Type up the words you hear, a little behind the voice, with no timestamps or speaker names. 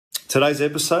Today's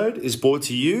episode is brought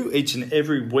to you each and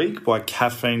every week by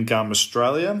Caffeine Gum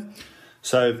Australia.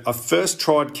 So I first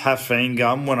tried caffeine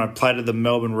gum when I played at the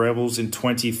Melbourne Rebels in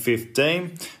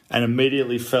 2015 and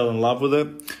immediately fell in love with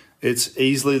it. It's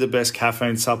easily the best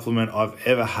caffeine supplement I've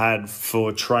ever had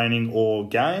for training or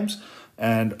games.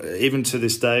 And even to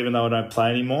this day, even though I don't play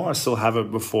anymore, I still have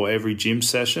it before every gym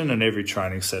session and every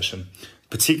training session,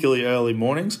 particularly early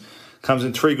mornings. Comes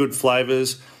in 3 good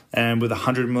flavours, and with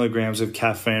 100 milligrams of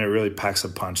caffeine, it really packs a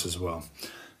punch as well.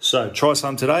 So try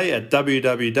some today at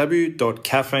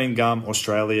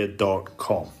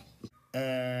www.caffeinegumaustralia.com.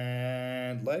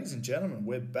 And ladies and gentlemen,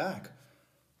 we're back.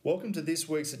 Welcome to this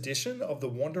week's edition of the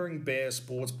Wandering Bear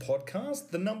Sports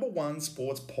Podcast, the #1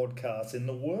 sports podcast in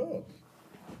the world.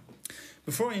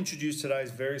 Before I introduce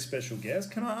today's very special guest,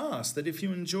 can I ask that if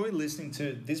you enjoy listening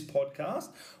to this podcast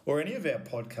or any of our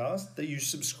podcasts, that you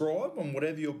subscribe on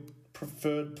whatever your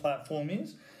preferred platform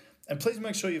is. And please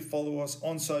make sure you follow us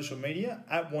on social media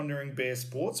at Wandering Bear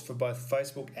Sports for both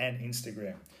Facebook and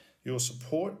Instagram. Your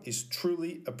support is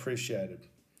truly appreciated.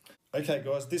 Okay,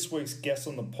 guys, this week's guest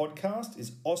on the podcast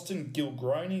is Austin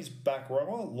Gilgronis back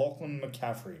rower Lachlan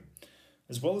McCaffrey.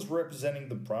 As well as representing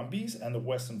the Brumbies and the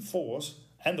Western Force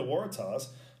and the Waratahs,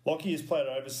 Lockie has played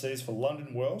overseas for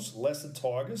London Welsh, Leicester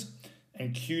Tigers,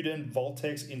 and Kyuden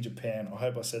Voltex in Japan. I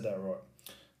hope I said that right.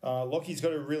 Lockie's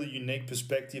got a really unique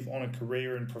perspective on a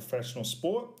career in professional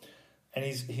sport, and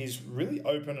he's really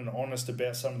open and honest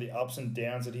about some of the ups and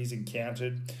downs that he's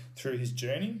encountered through his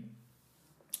journey.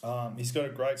 He's got a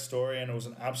great story, and it was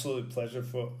an absolute pleasure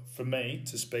for me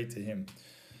to speak to him.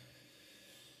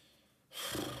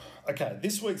 Okay,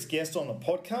 this week's guest on the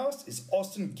podcast is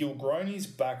Austin Gilgronis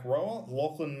back rower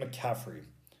Lachlan McCaffrey.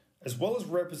 As well as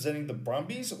representing the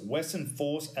Brumbies, Western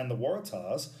Force and the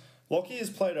Waratahs, Lockie has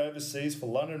played overseas for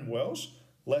London Welsh,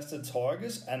 Leicester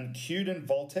Tigers and Kyuden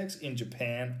Voltex in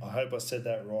Japan. I hope I said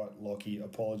that right, Lockie.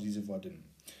 Apologies if I didn't.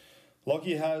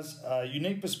 Lockie has a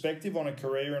unique perspective on a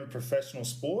career in professional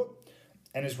sport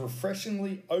and is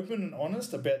refreshingly open and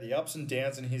honest about the ups and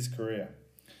downs in his career.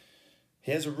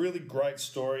 He has a really great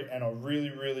story and I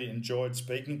really enjoyed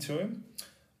speaking to him.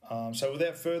 So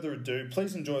without further ado,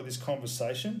 please enjoy this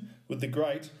conversation with the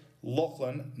great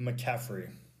Lachlan McCaffrey.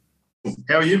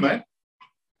 How are you, mate?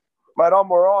 Mate,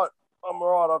 I'm all right.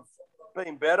 I've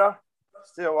been better.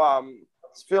 Still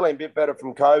feeling a bit better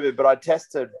from COVID, but I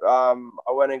tested. I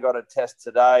went and got a test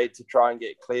today to try and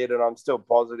get cleared, and I'm still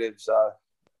positive. So,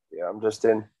 yeah, I'm just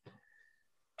in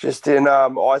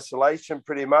isolation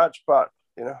pretty much. But,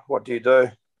 you know, what do you do?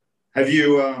 Have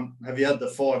you had the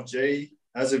 5G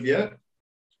as of yet?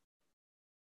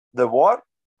 The what?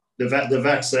 The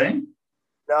vaccine?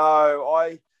 No,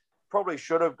 I probably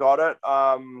should have got it.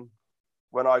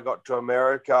 When I got to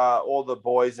America, all the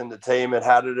boys in the team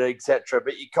had it, etc.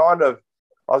 But I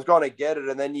was going to get it,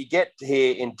 and then you get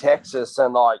here in Texas,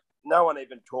 and like no one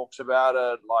even talks about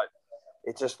it. Like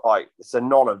it's just like it's a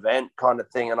non-event kind of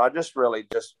thing. And I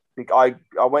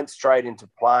went straight into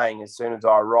playing as soon as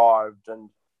I arrived, and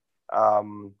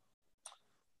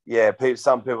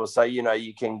some people say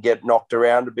you can get knocked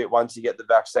around a bit once you get the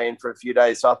vaccine for a few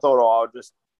days. So I thought, I'll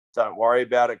just don't worry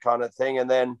about it kind of thing.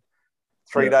 And then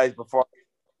 3 days before I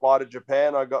fly to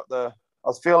Japan,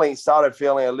 started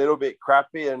feeling a little bit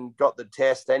crappy and got the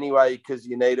test anyway because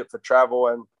you need it for travel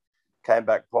and came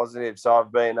back positive. So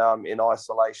I've been in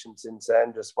isolation since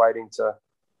then, just waiting to,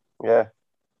 get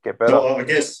better. So I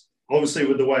guess, obviously,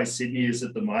 with the way Sydney is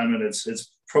at the moment,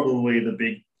 it's probably the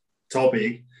big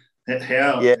topic.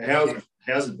 How's it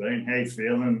been? How are you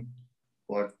feeling?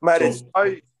 Mate,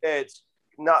 it's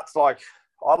nuts. Like,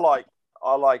 I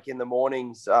like in the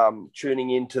mornings tuning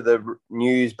into the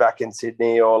news back in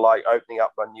Sydney or like opening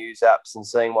up my news apps and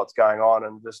seeing what's going on,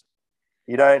 and just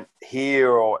you don't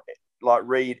hear or like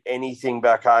read anything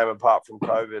back home apart from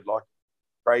COVID. Like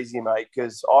crazy, mate,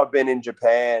 because I've been in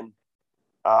Japan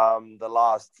the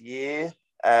last year,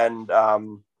 and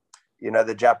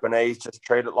the Japanese just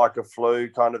treat it like a flu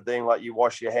kind of thing. Like you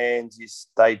wash your hands, you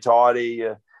stay tidy.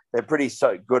 They're pretty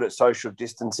good at social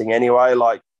distancing anyway.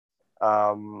 Like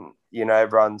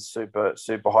everyone's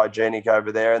super hygienic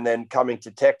over there. And then coming to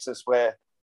Texas where,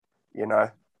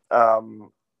 there's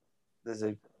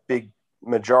a big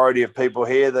majority of people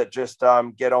here that just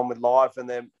get on with life, and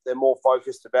they're more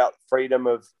focused about freedom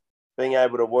of being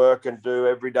able to work and do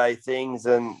everyday things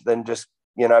than just,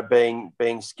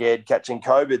 being scared catching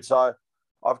COVID. So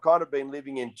I've kind of been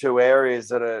living in 2 areas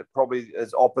that are probably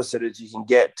as opposite as you can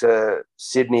get to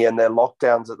Sydney and their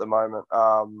lockdowns at the moment.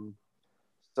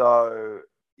 So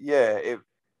yeah,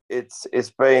 it's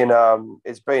been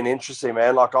interesting,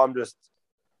 man. Like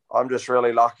I'm just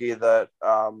really lucky that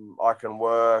I can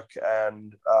work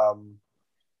and,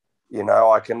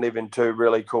 I can live in two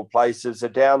really cool places. The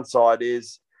downside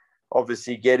is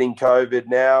obviously getting COVID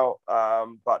now.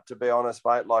 But to be honest,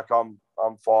 mate, like I'm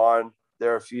fine.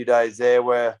 There are a few days there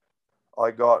where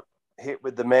I got hit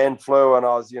with the man flu and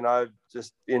I was,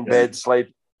 just in bed,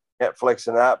 sleep, Netflix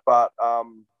and that. But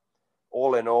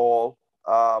all in all,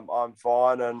 I'm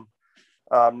fine. And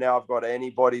now I've got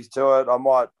antibodies to it. I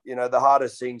might, the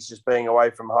hardest thing's just being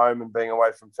away from home and being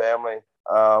away from family.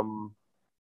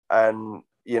 And,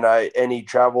 any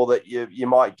travel that you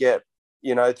might get,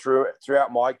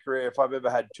 throughout my career, if I've ever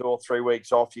had 2 or 3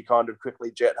 weeks off, you kind of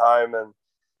quickly jet home and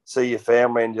see your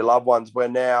family and your loved ones, where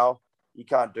now you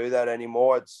can't do that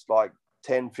anymore. It's like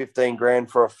 10, 15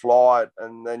 grand for a flight,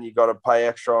 and then you got to pay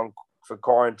extra for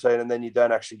quarantine, and then you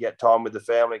don't actually get time with the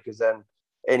family because then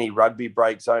any rugby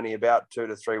break's only about 2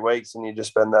 to 3 weeks and you just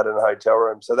spend that in a hotel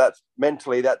room. So that's been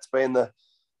the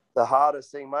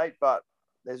hardest thing, mate, but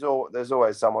there's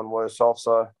always someone worse off.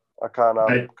 So I can't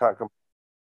complain.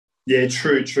 Yeah,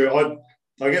 true.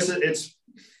 I guess it's.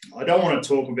 I don't want to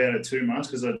talk about it too much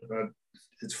because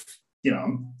it's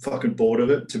I'm fucking bored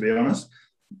of it, to be honest.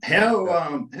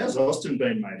 How's Austin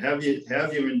been, mate? Have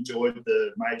you enjoyed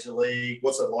the major league?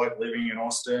 What's it like living in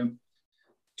Austin?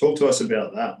 Talk to us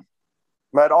about that,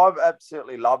 mate. I've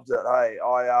absolutely loved it. Hey,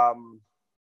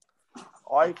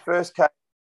 I first came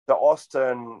to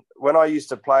Austin when I used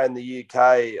to play in the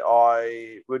UK.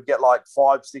 I would get like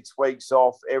 5-6 weeks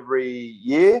off every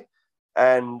year.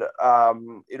 And I've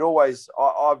always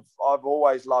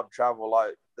loved travel.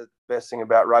 Like the best thing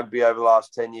about rugby over the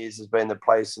last 10 years has been the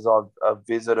places I've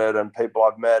visited and people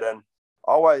I've met. And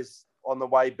always on the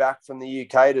way back from the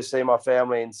UK to see my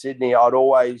family in Sydney, I'd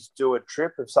always do a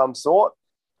trip of some sort.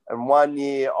 And one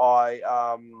year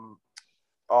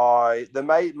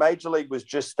the major league was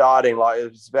just starting. Like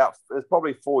it was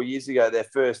probably 4 years ago, their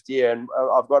first year. And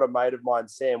I've got a mate of mine,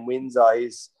 Sam Windsor.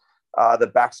 He's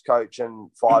the backs coach and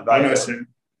 5'8". I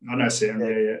know Sam.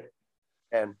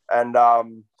 Yeah. And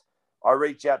I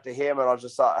reached out to him and I was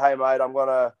just like, hey mate, I'm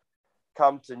gonna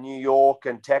come to New York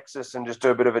and Texas and just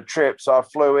do a bit of a trip. So I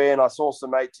flew in. I saw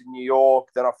some mates in New York.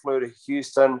 Then I flew to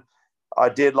Houston. I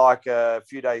did like a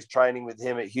few days training with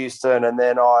him at Houston, and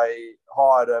then I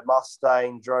hired a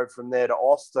Mustang, drove from there to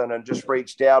Austin, and just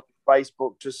reached out on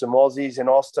Facebook to some Aussies in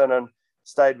Austin and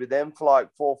stayed with them for like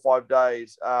 4 or 5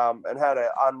 days and had an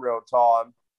unreal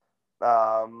time.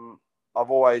 I've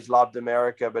always loved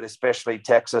America, but especially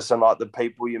Texas and like the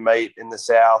people you meet in the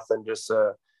South and just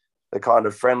the kind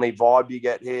of friendly vibe you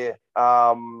get here.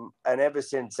 And ever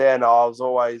since then, I was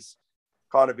always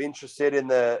kind of interested in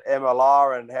the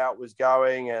MLR and how it was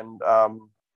going and,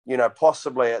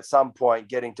 possibly at some point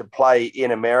getting to play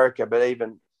in America, but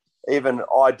even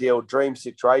ideal dream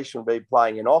situation would be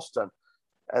playing in Austin.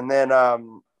 And then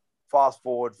fast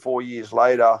forward 4 years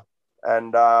later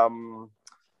and,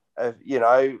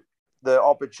 the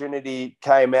opportunity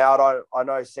came out. I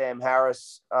know Sam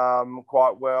Harris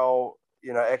quite well,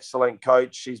 excellent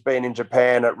coach. He's been in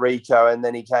Japan at Ricoh and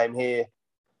then he came here.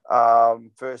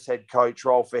 First head coach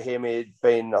role for him. He'd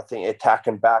been, I think,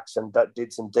 attacking backs and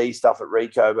did some D stuff at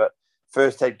Ricoh, but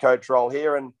first head coach role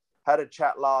here and had a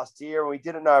chat last year. And we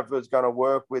didn't know if it was going to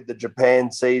work with the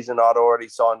Japan season I'd already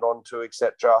signed on to,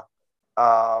 etc.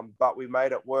 But we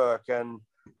made it work. And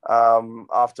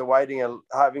after waiting and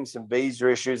having some visa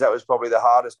issues, that was probably the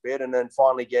hardest bit. And then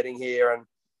finally getting here and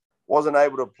wasn't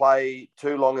able to play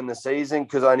too long in the season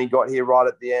because I only got here right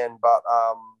at the end. But,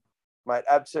 mate,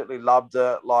 absolutely loved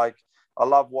it. Like, I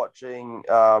love watching,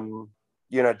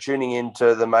 tuning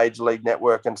into the Major League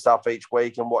Network and stuff each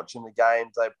week and watching the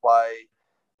games they play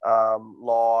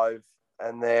live.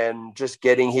 And then just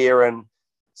getting here and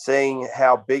seeing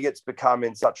how big it's become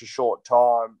in such a short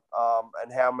time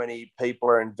and how many people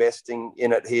are investing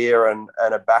in it here and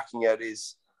are backing it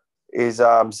is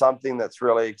something that's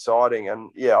really exciting.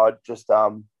 And, yeah,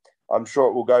 I'm sure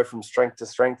it will go from strength to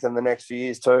strength in the next few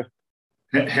years too.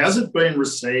 How's it been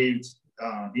received,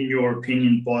 in your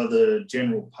opinion, by the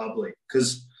general public?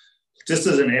 Because just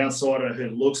as an outsider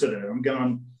who looks at it, I'm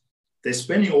going, they're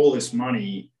spending all this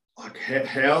money. Like,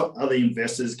 how are the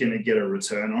investors going to get a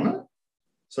return on it?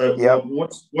 So yep.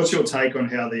 What's your take on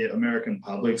how the American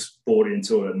public's bought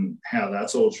into it and how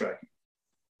that's all tracking?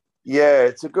 Yeah,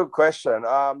 it's a good question.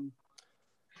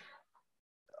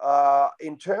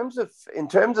 In terms of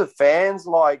fans,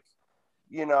 like,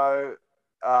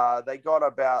 they got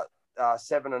about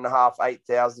 7,500,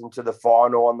 8,000 to the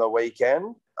final on the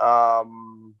weekend.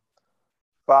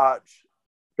 But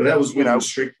that was with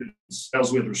restrictions. That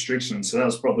was with restrictions, so that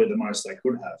was probably the most they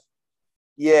could have.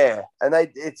 Yeah, and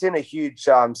it's in a huge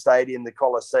stadium, the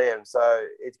Coliseum, so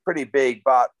it's pretty big.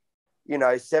 But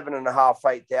 7.5,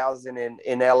 8,000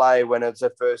 in LA when it's a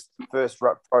first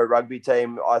pro rugby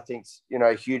team, I think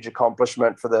a huge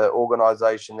accomplishment for the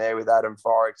organisation there with Adam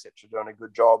Fryer, etc., doing a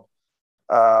good job.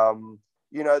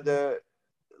 The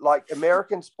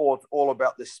American sport's all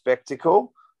about the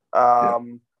spectacle.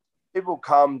 People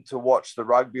come to watch the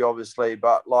rugby, obviously,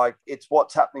 but it's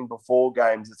what's happening before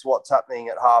games. It's what's happening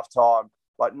at halftime.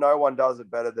 No one does it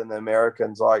better than the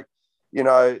Americans.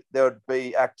 There would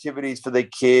be activities for the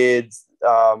kids.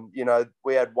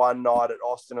 We had one night at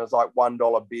Austin, it was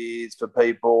 $1 beers for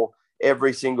people.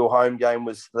 Every single home game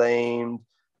was themed.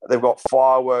 They've got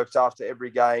fireworks after every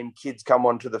game. Kids come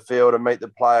onto the field and meet the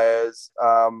players.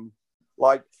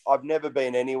 I've never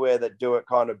been anywhere that do it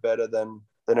kind of better than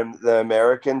the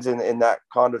Americans in that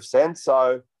kind of sense.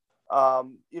 So,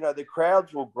 the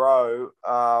crowds will grow.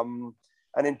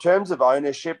 And in terms of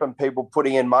ownership and people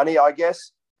putting in money, I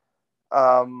guess,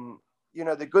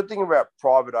 the good thing about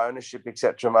private ownership,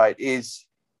 etc., mate, is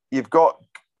you've got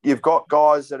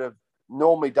guys that have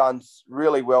normally done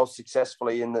really well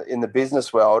successfully in the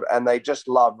business world, and they just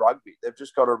love rugby. They've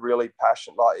just got a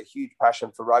huge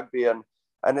passion for rugby, and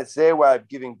it's their way of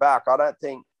giving back. I don't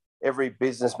think every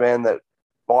businessman that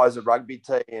buys a rugby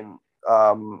team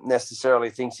necessarily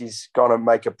thinks he's going to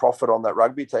make a profit on that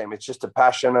rugby team. It's just a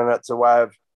passion, and it's a way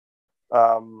of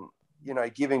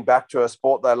giving back to a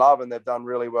sport they love, and they've done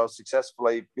really well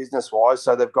successfully business-wise,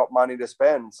 so they've got money to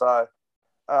spend. So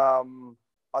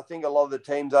I think a lot of the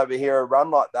teams over here are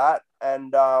run like that,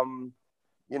 and I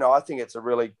think it's a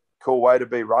really cool way to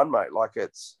be run, mate.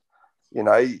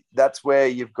 That's where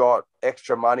you've got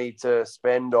extra money to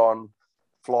spend on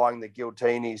flying the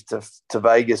Giltinis to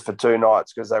Vegas for 2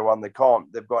 nights because they won the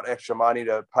comp. They've got extra money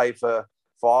to pay for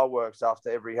fireworks after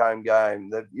every home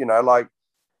game.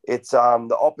 It's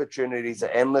the opportunities are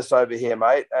endless over here,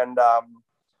 mate. And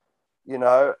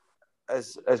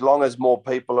as long as more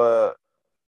people are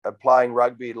playing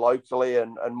rugby locally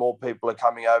and more people are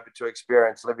coming over to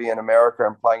experience living in America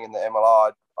and playing in the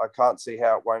MLR, I can't see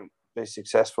how it won't be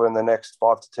successful in the next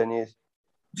 5 to 10 years.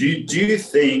 Do you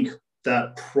think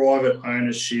that private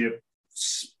ownership,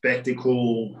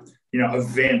 spectacle,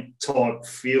 event type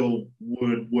feel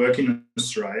would work in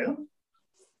Australia?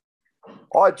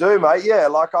 I do, mate. Yeah,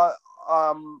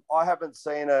 I haven't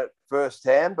seen it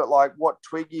firsthand, but what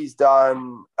Twiggy's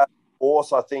done at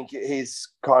Force, I think he's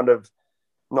kind of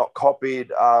not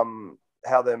copied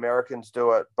how the Americans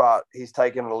do it, but he's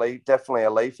taken definitely a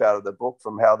leaf out of the book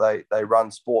from how they run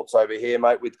sports over here,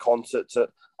 mate, with concerts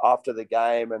after the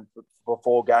game and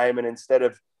before game, and instead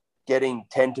of getting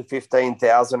 10 to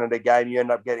 15,000 at a game, you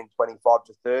end up getting 25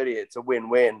 to 30. It's a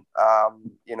win-win.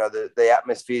 The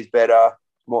atmosphere's better.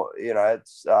 More,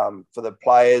 it's for the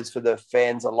players, for the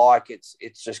fans alike.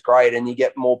 It's just great, and you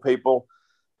get more people,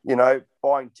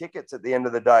 buying tickets at the end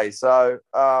of the day. So,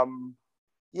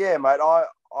 yeah, mate, I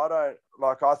don't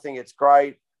I think it's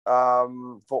great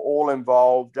for all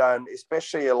involved, and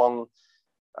especially along,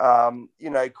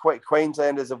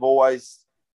 Queenslanders have always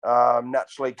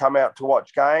naturally come out to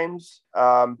watch games,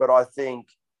 but I think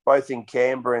both in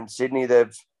Canberra and Sydney,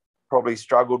 they've probably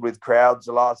struggled with crowds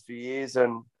the last few years,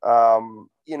 and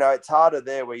it's harder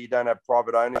there where you don't have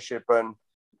private ownership, and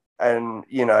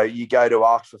you go to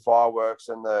ask for fireworks,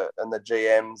 and the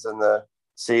GMs and the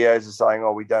CEOs are saying,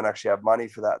 "Oh, we don't actually have money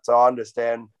for that." So I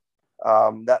understand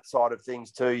that side of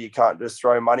things too. You can't just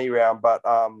throw money around, but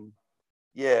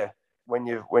when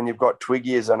you've got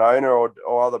Twiggy as an owner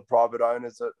or other private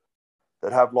owners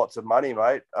that have lots of money,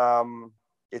 mate, to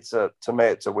me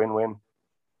it's a win-win.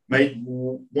 Mate,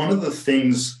 one of the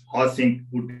things I think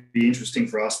would be interesting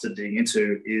for us to dig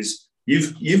into is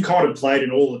you've kind of played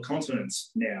in all the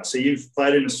continents now. So you've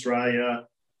played in Australia,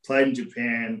 played in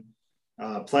Japan,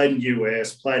 played in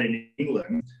US, played in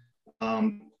England. How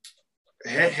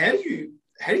do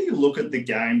you look at the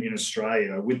game in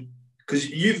Australia because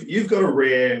you've got a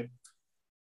rare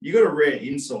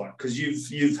insight because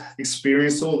you've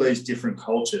experienced all these different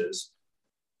cultures.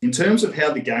 In terms of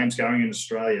how the game's going in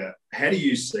Australia, how do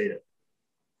you see it?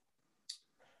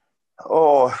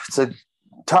 Oh, it's a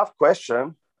tough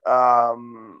question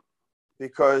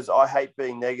because I hate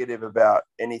being negative about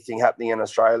anything happening in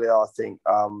Australia. I think,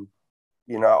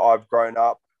 I've grown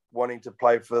up wanting to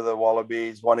play for the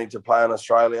Wallabies, wanting to play in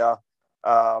Australia.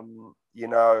 All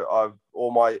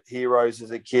my heroes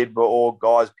as a kid were all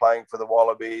guys playing for the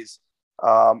Wallabies,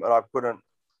 and I couldn't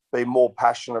be more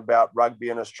passionate about rugby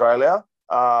in Australia.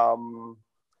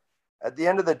 At the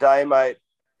end of the day, mate,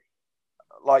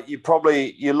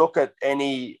 you look at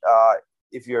any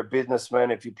if you're a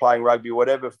businessman, if you're playing rugby,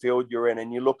 whatever field you're in,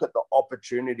 and you look at the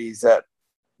opportunities that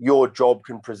your job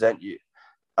can present you.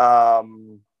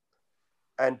 And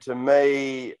to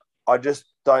me, I just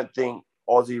don't think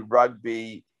Aussie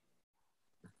rugby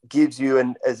gives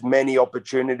you as many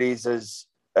opportunities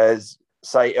as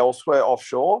say elsewhere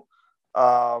offshore.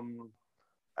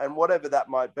 And whatever that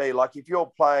might be, like if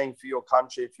you're playing for your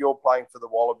country, if you're playing for the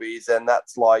Wallabies, and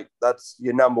that's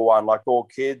your number one, like all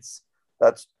kids,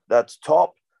 that's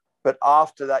top. But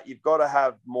after that, you've got to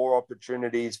have more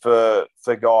opportunities for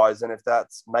guys. And if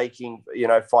that's making,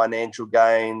 financial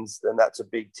gains, then that's a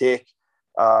big tick.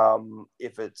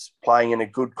 If it's playing in a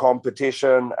good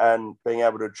competition and being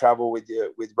able to travel with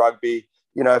rugby,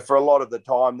 for a lot of the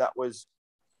time that was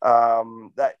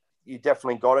that you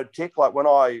definitely got a tick. Like when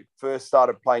I first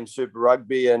started playing Super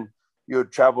Rugby, and you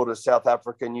would travel to South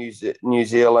Africa, New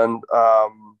Zealand,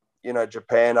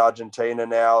 Japan, Argentina.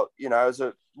 Now, it was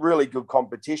a really good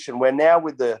competition. Where now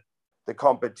with the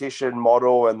competition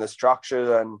model and the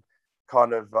structure and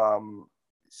kind of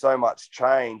so much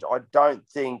change, I don't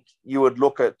think you would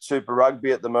look at Super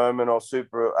Rugby at the moment or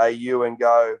Super AU and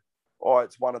go, oh,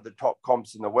 it's one of the top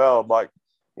comps in the world. Like,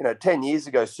 10 years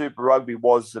ago, Super Rugby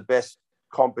was the best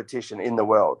competition in the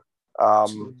world.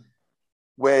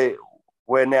 Where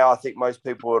now I think most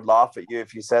people would laugh at you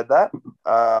if you said that.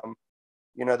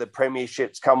 The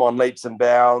premierships come on leaps and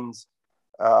bounds.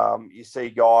 You see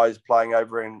guys playing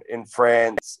over in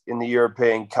France in the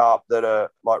European Cup that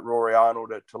are like Rory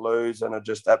Arnold at Toulouse and are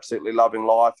just absolutely loving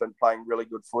life and playing really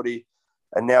good footy.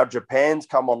 And now Japan's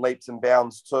come on leaps and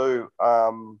bounds too,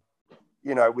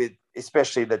 with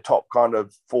especially the top kind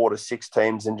of 4 to 6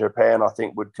 teams in Japan, I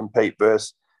think would compete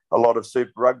versus a lot of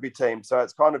Super Rugby teams. So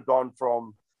it's kind of gone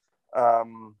from,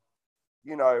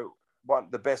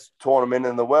 the best tournament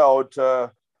in the world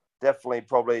to definitely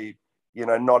probably,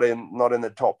 not in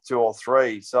the top 2 or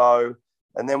 3. So,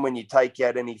 and then when you take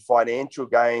out any financial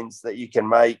gains that you can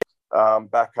make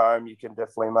back home, you can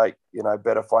definitely make,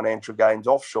 better financial gains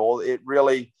offshore. It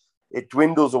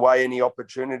dwindles away any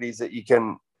opportunities that you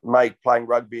can make playing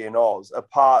rugby in Oz,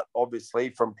 apart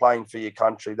obviously from playing for your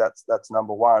country. That's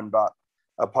number one. But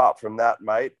apart from that,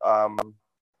 mate,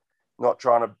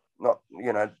 trying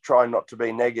not to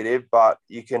be negative, but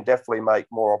you can definitely make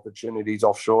more opportunities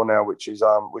offshore now, which is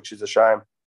a shame.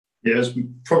 Yeah, it's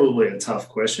probably a tough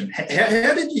question.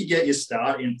 How did you get your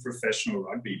start in professional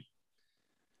rugby?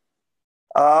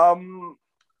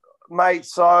 Mate,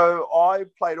 so I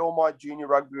played all my junior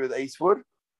rugby with Eastwood,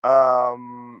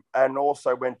 and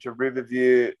also went to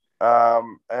Riverview,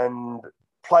 and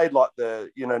played like the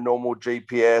normal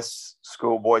GPS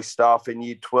schoolboy stuff in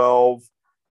year 12.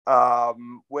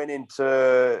 Went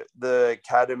into the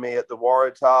academy at the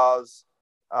Waratahs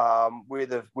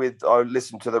with I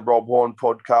listened to the Rob Horn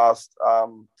podcast.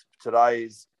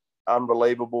 Today's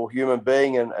unbelievable human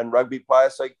being and rugby player.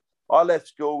 So I left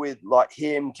school with like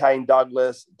him, Kane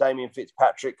Douglas, Damien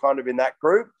Fitzpatrick, kind of in that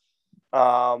group,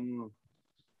 and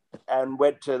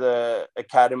went to the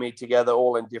academy together,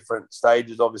 all in different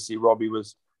stages. Obviously, Robbie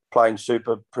was playing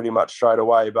super pretty much straight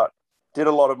away, but did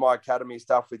a lot of my academy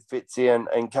stuff with Fitzy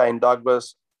and Kane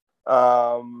Douglas,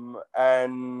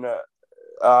 and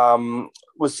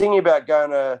was thinking about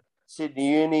going to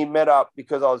Sydney Uni. Met up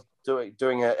because I was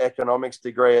doing an economics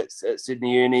degree at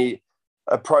Sydney Uni.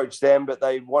 Approached them, but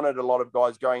they wanted a lot of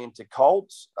guys going into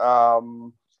Colts,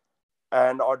 and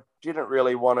I didn't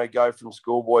really want to go from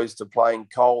schoolboys to playing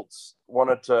Colts.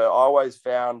 I always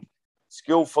found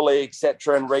skillfully,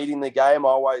 etc., and reading the game, I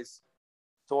always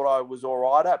thought I was all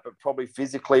right at, but probably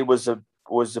physically was a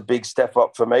big step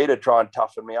up for me to try and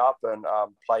toughen me up and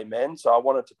play men. So I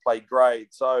wanted to play grade.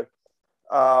 So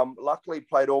luckily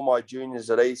played all my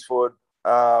juniors at Eastwood,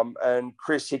 and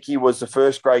Chris Hickey was the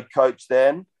first grade coach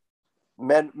then.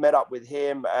 Met up with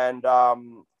him, and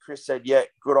Chris said, yeah,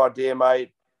 good idea,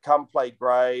 mate. Come play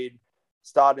grade,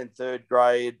 start in 3rd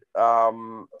grade,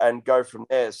 and go from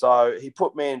there. So he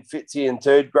put me in Fitzy in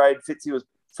 3rd grade.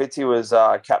 Fitzy was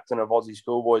captain of Aussie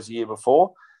Schoolboys the year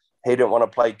before. He didn't want to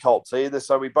play Colts either.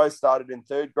 So we both started in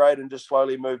 3rd grade and just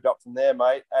slowly moved up from there,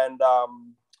 mate. And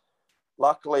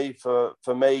luckily for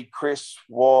me, Chris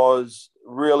was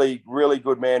really, really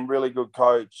good man, really good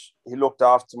coach. He looked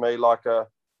after me like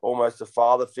almost a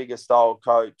father figure style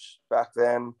coach back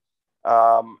then.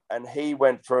 And he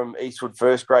went from Eastwood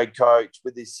 1st grade coach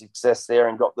with his success there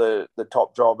and got the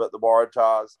top job at the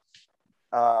Waratahs.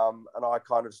 And I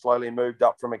kind of slowly moved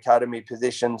up from academy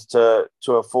positions to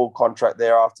a full contract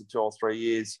there after 2 or 3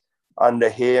 years under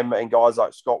him, and guys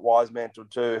like Scott Wisemantle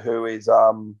too, who is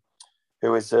an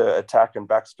attack and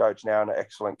backs coach now and an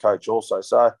excellent coach also.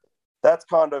 So that's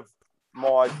kind of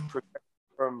my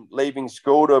from leaving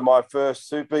school to my first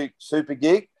super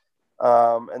gig,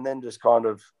 and then just kind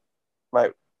of,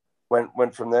 mate,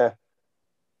 went from there.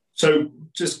 So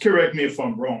just correct me if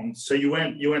I'm wrong. So you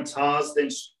went Tars,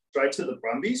 then straight to the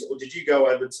Brumbies, or did you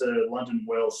go over to London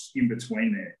Welsh in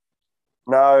between there?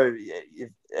 No,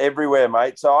 everywhere,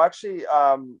 mate. So actually,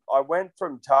 I went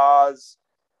from Tars.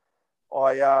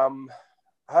 I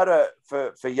had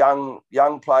for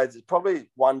young players. It's probably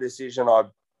one decision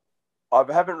I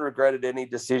haven't regretted any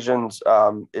decisions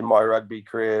in my rugby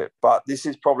career, but this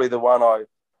is probably the one I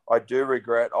do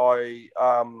regret. I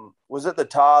was at the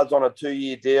Tars on a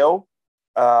 2-year deal.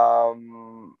 They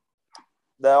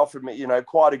offered me,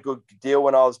 quite a good deal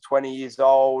when I was 20 years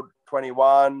old,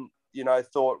 21.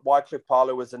 Thought Wycliffe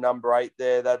Palu was the number 8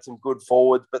 there. They had some good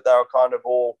forwards, but they were kind of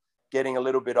all getting a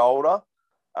little bit older.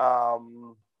 I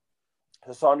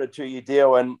signed a 2-year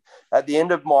deal, and at the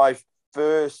end of my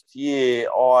first year,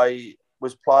 I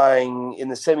was playing in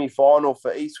the semi-final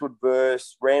for Eastwood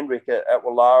versus Randwick at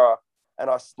Wallara,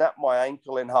 and I snapped my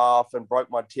ankle in half and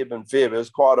broke my tib and fib. It was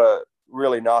quite a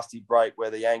really nasty break where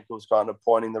the ankle's kind of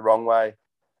pointing the wrong way,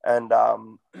 and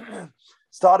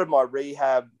started my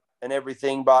rehab and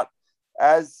everything. But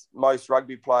as most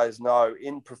rugby players know,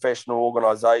 in professional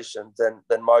organisations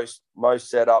than most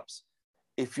setups,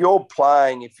 if you're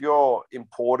playing, if you're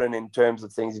important in terms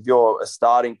of things, if you're a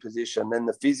starting position, then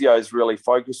the physios really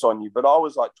focus on you. But I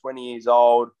was like 20 years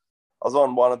old. I was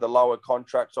on one of the lower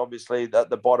contracts, obviously, at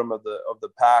the bottom of the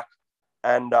pack.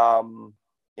 And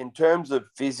in terms of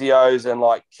physios and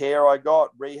like care I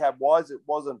got, rehab-wise, it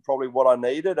wasn't probably what I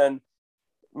needed. And,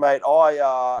 mate,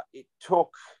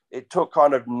 it took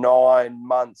kind of 9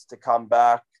 months to come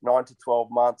back, 9 to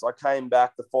 12 months. I came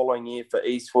back the following year for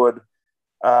Eastwood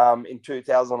in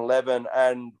 2011,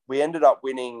 and we ended up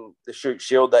winning the Shute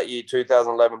Shield that year,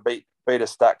 2011, beat a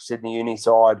stacked Sydney Uni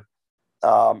side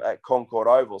at Concord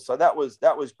Oval. So that was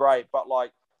great. But, like,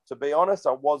 to be honest,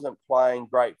 I wasn't playing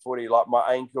great footy. Like,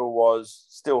 my ankle was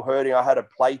still hurting. I had a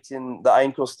plate in the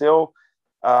ankle still,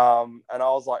 and I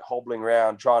was like hobbling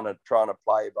around trying to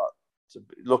play. But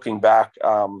looking back,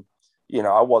 I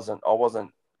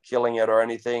wasn't killing it or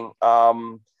anything.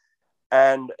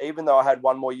 And even though I had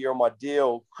one more year on my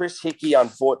deal, Chris Hickey,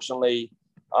 unfortunately,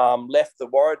 left the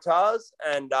Waratahs,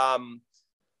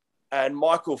 and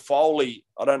Michael Foley,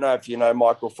 I don't know if you know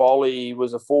Michael Foley, he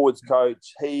was a forwards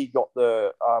coach. He got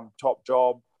the top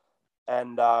job,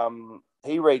 and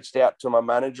he reached out to my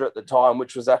manager at the time,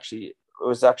 which was actually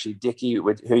Dickie,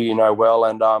 who you know well,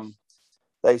 and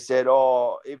they said,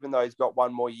 even though he's got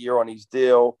one more year on his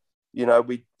deal,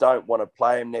 we don't want to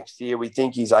play him next year. We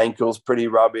think his ankle's pretty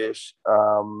rubbish.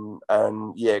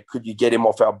 And, yeah, could you get him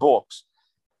off our books?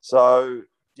 So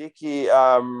Dickie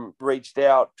reached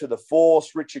out to the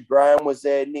Force. Richard Graham was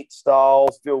there, Nick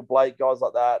Stiles, Phil Blake, guys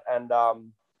like that, and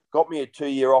got me a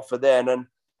 2-year offer then. And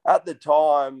at the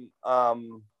time, I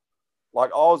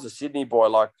was a Sydney boy.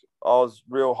 Like, I was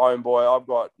real homeboy. I've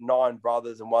got 9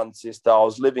 brothers and 1 sister. I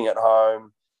was living at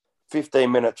home,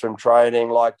 15 minutes from training.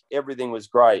 Like, everything was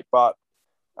great. But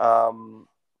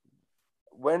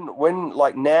when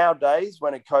like nowadays,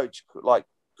 when a coach like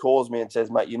calls me and says,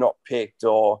 mate, you're not picked,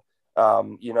 or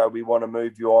we want to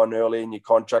move you on early in your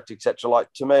contract, etc.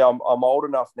 Like, to me, I'm old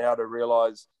enough now to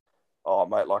realize,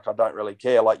 mate, like, I don't really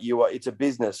care. Like, it's a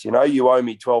business, you owe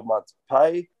me 12 months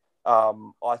pay.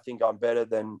 I think I'm better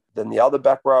than the other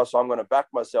back row, so I'm going to back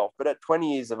myself. But at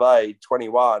 20 years of age,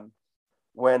 21,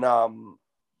 when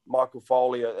Michael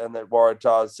Foley and the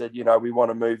Waratahs said, we want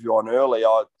to move you on early,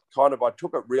 I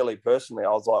took it really personally.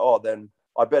 I was like, then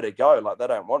I better go. Like, they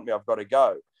don't want me. I've got to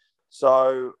go.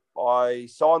 So I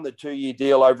signed the 2-year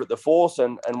deal over at the Force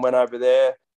and went over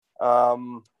there.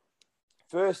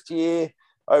 First year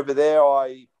over there,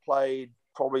 I played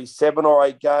probably 7 or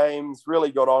 8 games,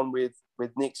 really got on with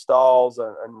Nick Stiles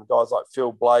and guys like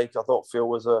Phil Blake. I thought Phil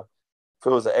was an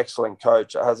excellent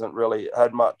coach. I hasn't really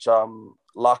had much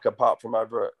luck apart from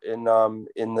over in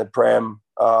the Prem,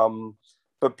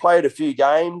 but played a few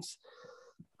games.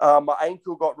 My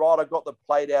ankle got right. I got the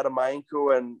plate out of my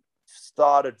ankle and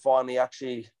started finally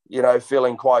actually,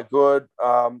 feeling quite good.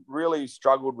 Really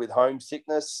struggled with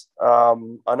homesickness.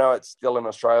 I know it's still in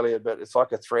Australia, but it's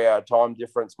like a 3-hour time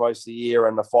difference most of the year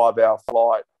and a 5-hour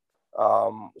flight.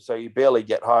 So you barely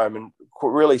get home, and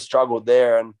really struggled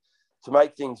there. And to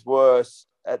make things worse,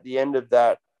 at the end of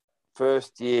that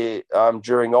first year,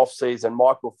 during off-season,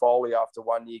 Michael Foley, after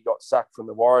 1 year, got sacked from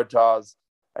the Waratahs,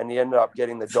 and he ended up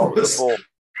getting the job at the Force.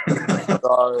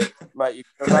 So, mate, you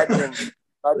can imagine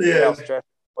how stressful it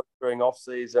was during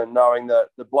off-season, knowing that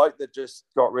the bloke that just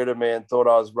got rid of me and thought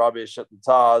I was rubbish at the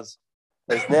Tars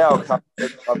has now come.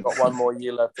 I've got one more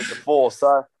year left at the Force.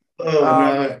 So Oh,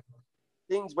 no.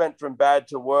 Things went from bad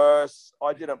to worse.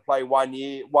 I didn't play one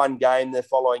game the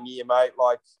following year, mate.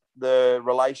 Like, the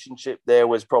relationship there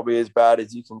was probably as bad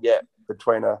as you can get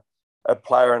between a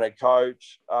player and a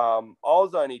coach. I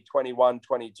was only 21,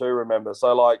 22, remember?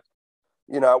 So, like,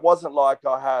 you know, it wasn't like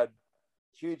I had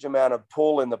huge amount of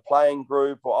pull in the playing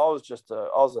group, or I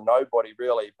was a nobody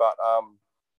really. But,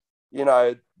 you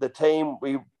know, the team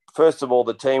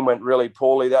went really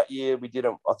poorly that year.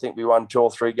 I think we won 2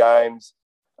 or 3 games.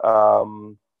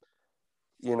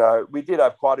 You know, we did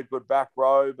have quite a good back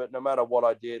row, but no matter what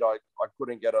I did, I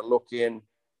couldn't get a look in.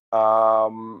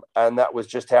 And that was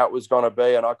just how it was going to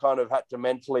be. And I kind of had to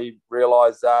mentally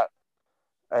realize that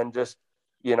and just,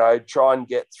 you know, try and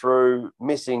get through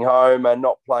missing home and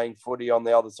not playing footy on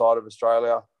the other side of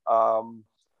Australia.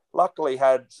 Luckily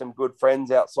had some good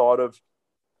friends outside of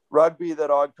rugby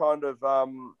that I kind of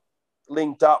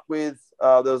linked up with.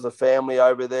 There was a family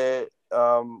over there,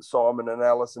 Simon and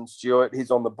Alison Stewart. He's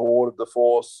on the board of the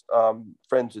Force,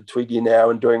 friends with Twiggy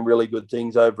now and doing really good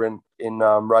things over in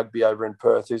rugby over in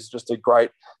Perth. He's just a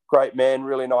great man,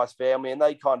 really nice family. And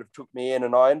they kind of took me in,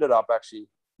 and I ended up actually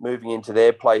moving into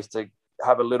their place to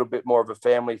have a little bit more of a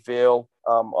family feel.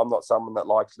 I'm not someone that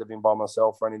likes living by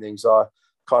myself or anything, so I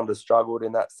kind of struggled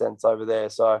in that sense over there.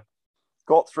 So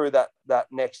got through that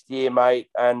next year, mate,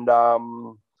 and I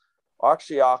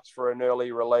actually asked for an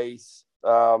early release.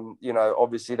 You know,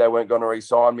 obviously they weren't going to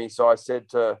re-sign me, so I said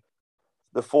to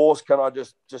the Force, can I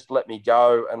just let me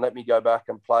go and let me go back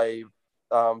and play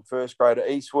first grade at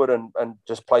Eastwood and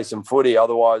just play some footy?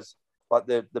 Otherwise, like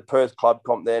the Perth club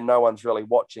comp there, no one's really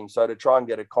watching. So to try and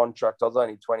get a contract, I was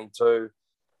only 22,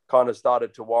 kind of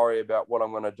started to worry about what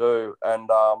I'm going to do. And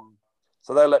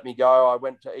so they let me go. I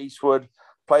went to Eastwood,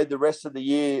 played the rest of the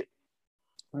year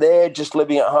there, just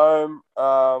living at home.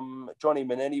 Johnny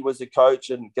Minetti was the coach,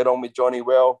 and get on with Johnny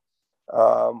well.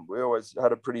 We always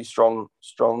had a pretty strong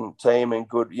team and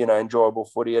good, you know, enjoyable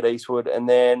footy at Eastwood. And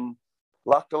then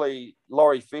luckily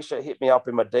Laurie Fisher hit me up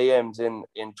in my DMs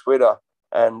in Twitter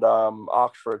and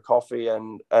asked for a coffee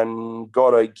and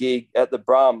got a gig at the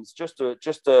Brums, just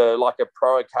a like a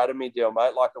pro academy deal,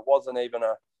 mate. Like, it wasn't even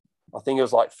I think it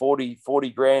was like 40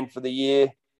 grand for the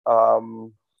year.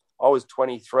 I was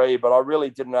 23, but I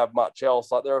really didn't have much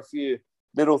else. Like, there are a few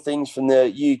little things from the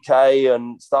UK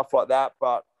and stuff like that,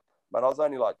 but I was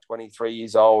only like 23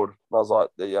 years old. And I was like,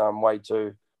 I'm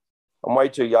way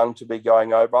too young to be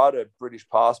going over. I had a British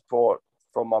passport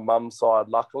from my mum's side,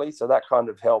 luckily, so that kind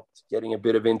of helped getting a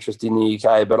bit of interest in the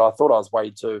UK. But I thought I was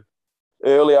way too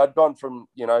early. I'd gone from,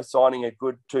 you know, signing a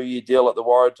good 2-year deal at the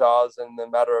Waratahs, and in the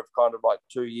matter of kind of like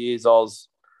 2 years, I was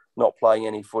not playing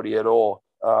any footy at all.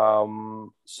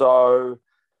 So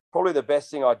probably the best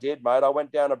thing I did, mate, I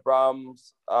went down to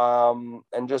Brums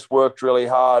and just worked really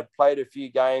hard, played a few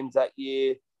games that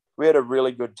year. We had a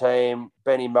really good team.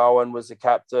 Benny Moen was the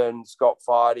captain, Scott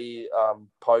Fardy,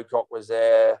 Pocock was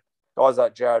there. Guys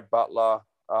like Jared Butler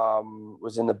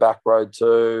was in the back row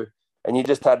too. And you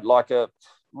just had like a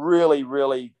really,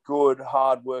 really good,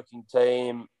 hard-working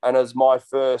team. And as my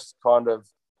first kind of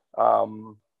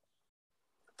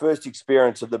first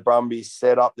experience of the Brumbies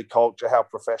set up the culture, how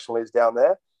professional it is down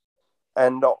there.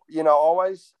 And, you know,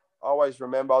 I always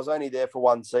remember, I was only there for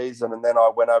 1 season and then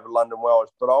I went over to London Welsh,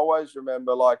 but I always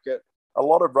remember, like, a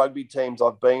lot of rugby teams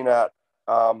I've been at,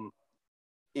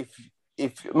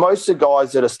 if most of the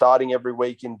guys that are starting every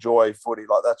week enjoy footy,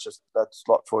 like that's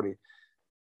like footy.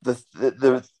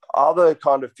 The other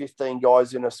kind of 15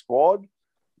 guys in a squad,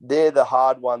 they're the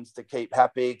hard ones to keep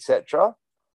happy, etc.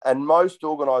 And most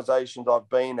organisations I've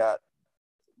been at,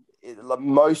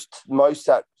 most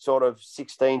that sort of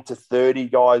 16 to 30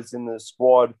 guys in the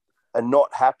squad are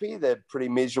not happy. They're pretty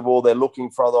miserable. They're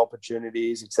looking for other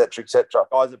opportunities, etc., etc.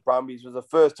 Guys at Brumbies was the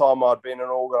first time I'd been in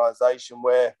an organisation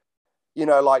where, you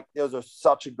know, like, there was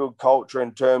such a good culture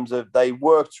in terms of they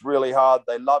worked really hard.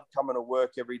 They loved coming to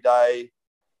work every day.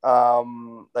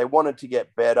 They wanted to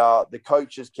get better. The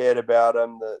coaches cared about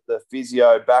them. The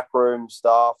physio, backroom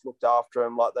staff looked after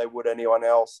them like they would anyone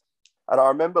else. And I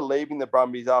remember leaving the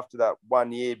Brumbies after that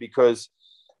 1 year because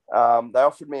they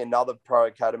offered me another pro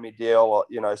academy deal,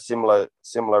 you know, similar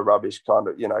rubbish kind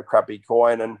of, you know, crappy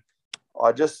coin. And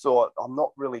I just thought, I'm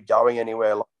not really going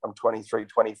anywhere. Like, I'm 23,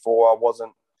 24.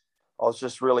 I was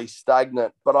just really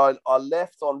stagnant. But I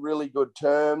left on really good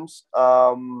terms.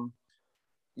 You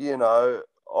know,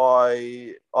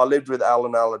 I lived with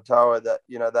Alan Alatoa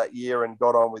that year and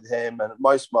got on with him, and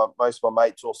most of my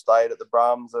mates all stayed at the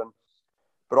Brums,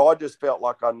 but I just felt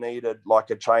like I needed like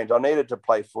a change. I needed to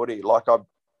play footy. Like,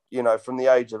 from the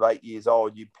age of 8 years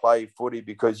old, you play footy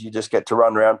because you just get to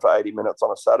run around for 80 minutes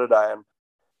on a Saturday, and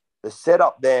the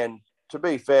setup then to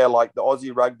be fair, like the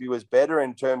Aussie rugby was better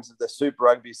in terms of the Super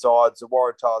Rugby sides. The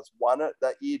Waratahs won it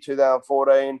that year,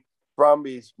 2014.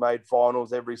 Brumbies made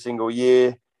finals every single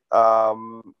year.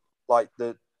 Like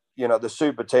the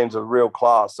Super teams are real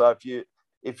class. So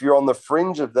if you're on the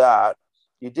fringe of that,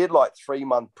 you did like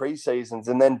 3-month pre-seasons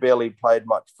and then barely played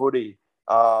much footy.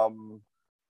 And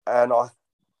I,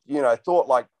 thought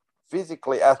like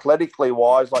physically, athletically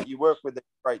wise, like you work with the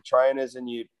great trainers and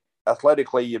you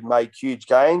make huge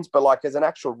gains. But like as an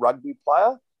actual rugby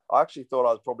player, I actually thought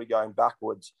I was probably going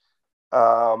backwards.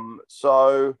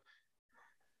 So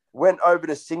went over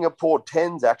to Singapore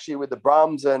Tens actually with the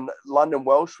Brums, and London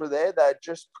Welsh were there. They had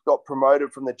just got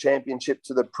promoted from the championship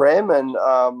to the Prem, and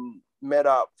met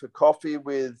up for coffee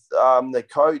with the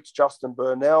coach, Justin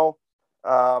Burnell,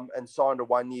 and signed a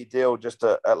 1-year deal just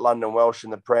at London Welsh in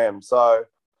the Prem. So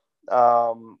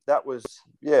that was,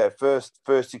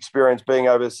 first experience being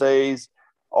overseas.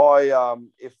 I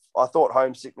thought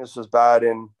homesickness was bad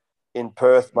in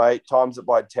Perth, mate. Times it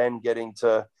by 10 getting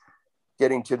to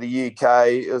the UK.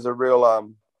 It was a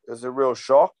real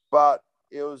shock, but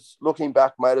it was, looking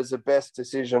back, mate, it was the best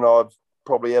decision I've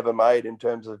probably ever made in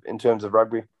terms of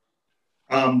rugby.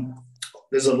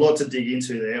 There's a lot to dig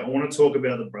into there. I want to talk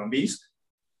about the Brumbies,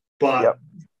 but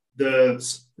I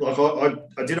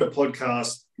did a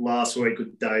podcast last week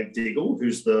with Dave Diggle,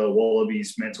 who's the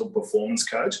Wallabies mental performance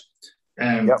coach,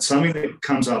 and something that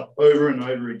comes up over and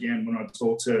over again when I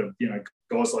talk to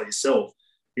guys like yourself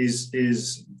is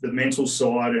the mental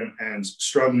side and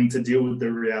struggling to deal with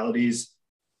the realities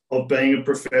of being a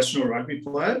professional rugby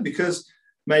player. Because,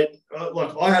 mate,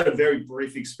 I had a very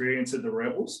brief experience at the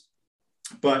Rebels,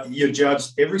 but you're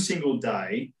judged every single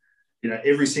day,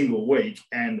 every single week,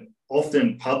 and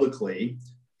often publicly,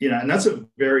 and that's a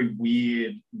very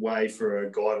weird way for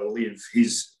a guy to live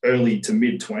his early to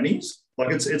mid 20s. Like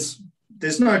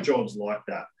there's no jobs like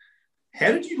that.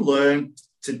 How did you learn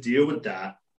to deal with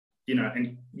that?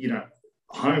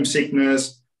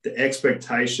 Homesickness, the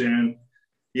expectation,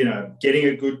 getting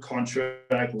a good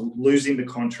contract, losing the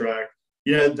contract,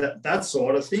 that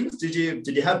sort of things. Did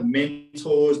you have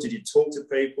mentors? Did you talk to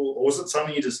people, or was it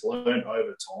something you just learned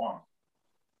over time?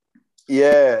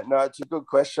 Yeah, no, it's a good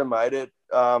question, mate. It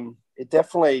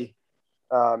definitely,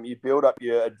 you build up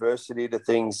your adversity to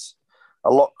things a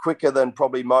lot quicker than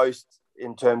probably most,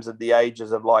 in terms of the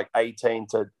ages of like 18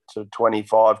 to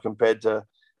 25, compared to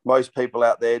most people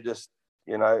out there just,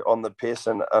 on the piss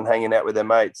and hanging out with their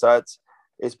mates. So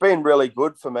it's been really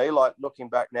good for me. Like looking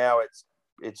back now,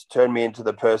 it's turned me into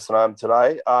the person I am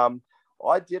today. I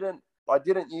didn't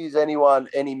use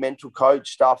any mental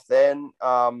coach stuff then.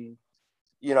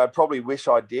 Probably wish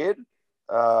I did,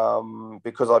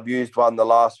 because I've used one the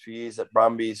last few years at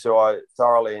Brumbies, who I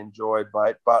thoroughly enjoyed,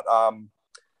 mate. But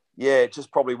it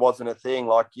just probably wasn't a thing.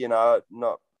 Like,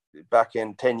 not back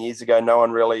in 10 years ago, no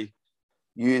one really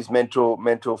used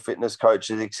mental fitness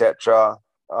coaches, etc.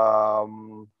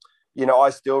 I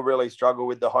still really struggle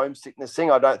with the homesickness thing.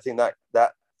 I don't think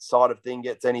that side of thing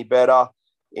gets any better.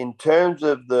 In terms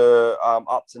of the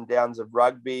ups and downs of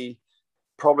rugby,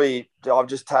 probably I've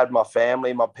just had my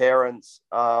family, my parents,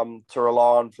 to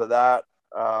rely on for that.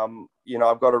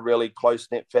 I've got a really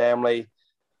close-knit family.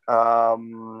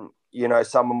 Some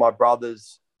of my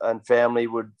brothers and family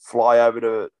would fly over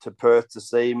to Perth to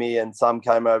see me, and some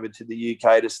came over to the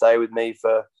UK to stay with me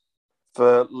for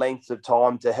lengths of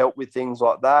time to help with things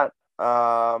like that.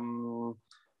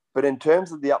 But in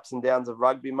terms of the ups and downs of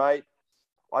rugby, mate,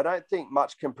 I don't think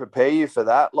much can prepare you for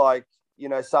that. Like,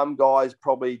 some guys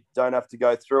probably don't have to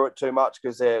go through it too much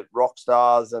because they're rock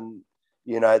stars and,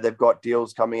 they've got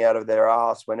deals coming out of their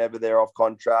ass whenever they're off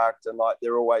contract, and like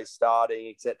they're always starting,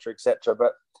 et cetera, et cetera.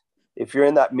 But if you're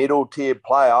in that middle tier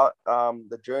player,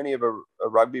 the journey of a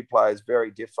rugby player is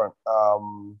very different,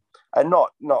 and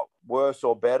not worse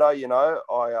or better.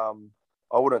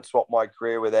 I wouldn't swap my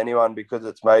career with anyone because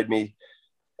it's made me,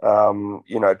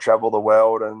 travel the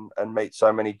world and meet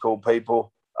so many cool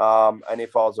people. And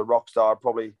if I was a rock star, I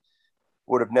probably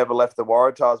would have never left the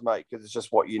Waratahs, mate, because it's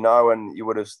just what and you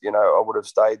would have, I would have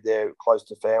stayed there close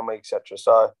to family, etc.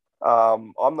 So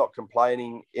I'm not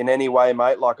complaining in any way,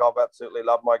 mate. Like, I've absolutely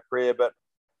loved my career, but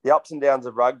the ups and downs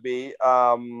of rugby,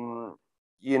 at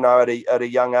a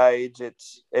young age,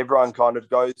 everyone kind of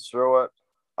goes through it.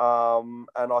 And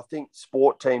I think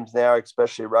sport teams now,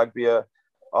 especially rugby, are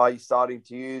starting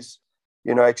to use,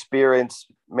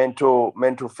 experienced mental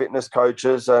fitness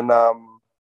coaches. And,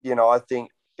 I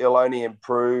think it'll only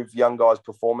improve young guys'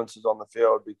 performances on the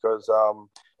field because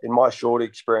in my short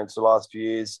experience the last few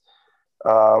years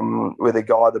with a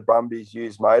guy the Brumbies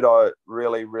used, mate, I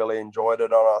really, really enjoyed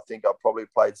it. And I think I probably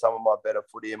played some of my better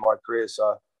footy in my career.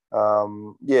 So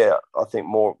I think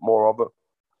more of it.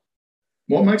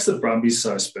 What makes the Brumbies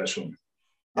so special?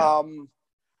 Yeah.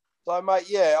 So,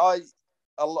 mate,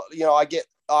 I get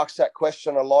asked that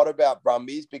question a lot about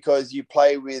Brumbies because you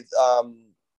play with,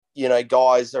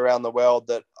 guys around the world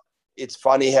that it's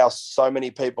funny how so many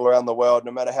people around the world,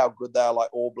 no matter how good they are, like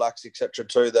All Blacks, etc.,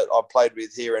 too, that I've played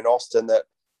with here in Austin, that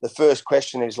the first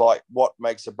question is like, what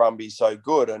makes the Brumbies so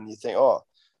good? And you think,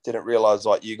 didn't realise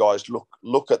like you guys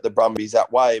look at the Brumbies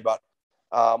that way. But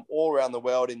all around the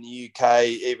world, in the UK,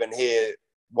 even here,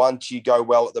 once you go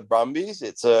well at the Brumbies,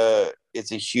 it's a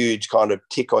huge kind of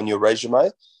tick on your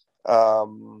resume.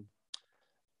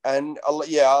 And a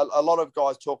lot of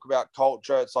guys talk about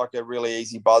culture. It's like a really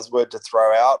easy buzzword to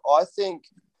throw out. I think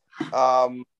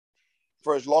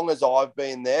for as long as I've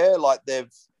been there, like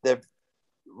they've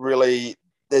really,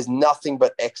 there's nothing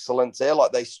but excellence there.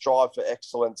 Like they strive for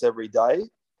excellence every day.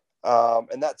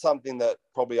 And that's something that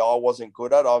probably I wasn't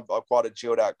good at. I'm quite a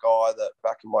chilled out guy that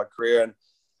back in my career and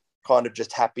kind of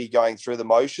just happy going through the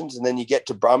motions. And then you get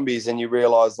to Brumbies and you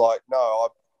realise like, no,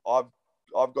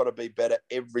 I've got to be better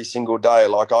every single day.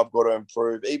 Like I've got to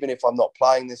improve. Even if I'm not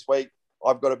playing this week,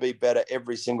 I've got to be better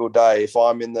every single day. If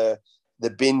I'm in the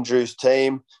bin juice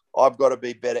team, I've got to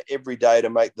be better every day to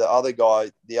make the other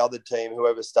team,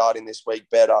 whoever's starting this week,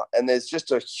 better. And there's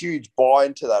just a huge buy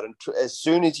into that. And as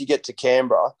soon as you get to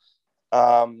Canberra,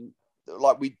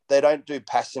 they don't do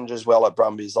passengers well at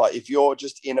Brumbies. Like if you're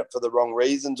just in it for the wrong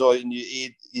reasons or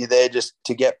you're there just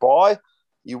to get by,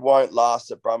 you won't last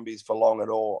at Brumbies for long at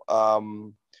all.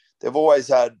 They've always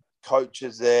had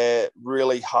coaches there,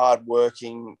 really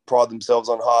hard-working, pride themselves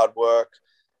on hard work.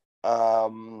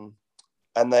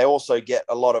 And they also get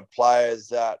a lot of players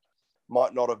that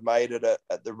might not have made it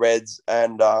at the Reds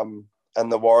and the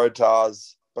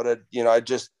Waratahs, but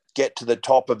just get to the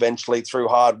top eventually through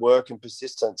hard work and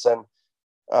persistence. And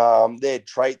they're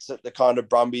traits that the kind of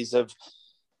Brumbies have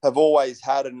always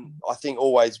had and I think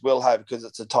always will have because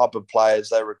it's the type of players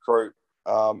they recruit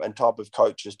and type of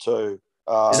coaches too.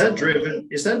 Is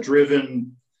that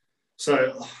driven?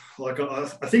 So, like, I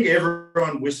think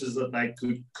everyone wishes that they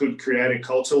could create a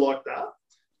culture like that.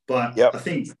 But I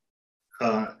think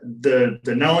the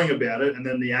knowing about it and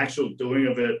then the actual doing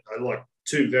of it are like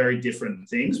two very different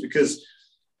things because,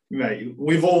 mate,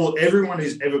 everyone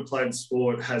who's ever played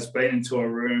sport has been into a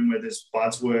room where there's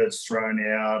buzzwords thrown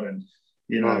out and,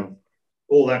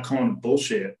 all that kind of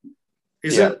bullshit.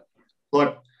 Is it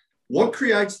like what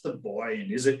creates the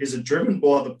buy-in? Is it driven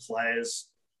by the players?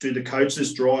 Do the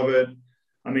coaches drive it?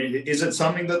 I mean, is it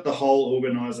something that the whole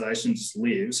organisation just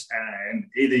lives and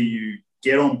either you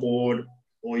get on board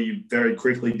or you very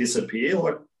quickly disappear?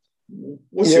 Like,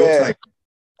 what's your take?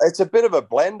 It's a bit of a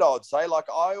blend, I would say. Like,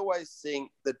 I always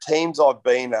think the teams I've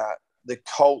been at, the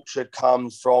culture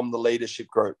comes from the leadership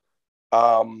group.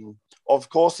 Of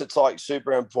course, it's like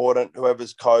super important,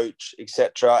 whoever's coach,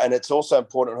 etc. And it's also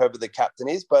important whoever the captain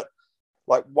is. But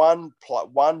like one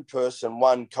person,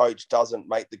 one coach doesn't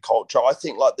make the culture. I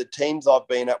think like the teams I've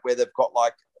been at where they've got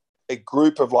like a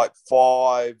group of like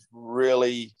 5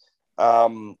 really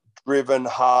driven,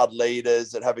 hard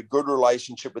leaders that have a good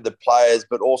relationship with the players,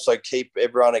 but also keep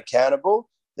everyone accountable.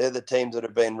 They're the teams that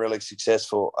have been really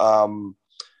successful.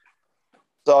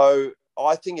 So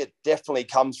I think it definitely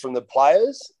comes from the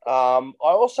players. I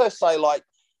also say like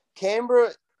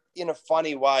Canberra, in a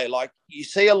funny way, like you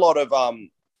see a lot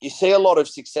of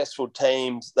successful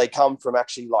teams. They come from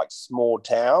actually like small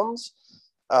towns.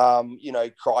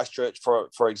 Christchurch,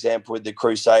 for example, with the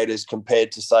Crusaders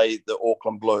compared to, say, the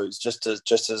Auckland Blues, just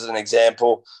as an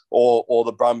example, or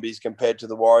the Brumbies compared to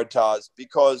the Waratahs,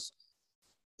 because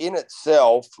in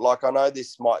itself, like I know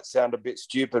this might sound a bit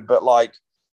stupid, but like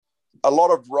a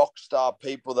lot of rock star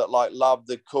people that like love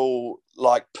the cool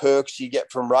like perks you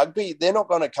get from rugby, they're not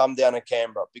going to come down to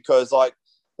Canberra because like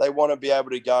they want to be able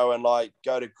to go and like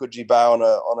go to Coogee Bay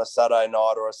on a Saturday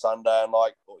night or a Sunday and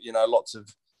like lots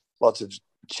of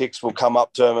chicks will come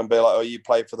up to them and be like, oh, you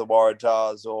play for the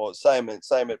Waratahs, or same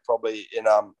it probably in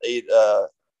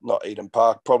not Eden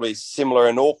Park, probably similar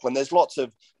in Auckland. There's lots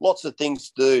of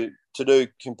things to do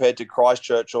compared to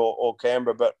Christchurch or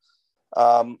Canberra, but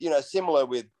similar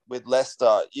with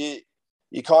Leicester, you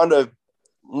kind of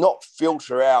not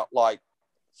filter out like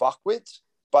fuckwits,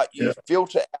 but you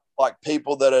filter out like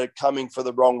people that are coming for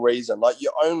the wrong reason. Like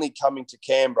you're only coming to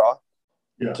Canberra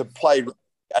to play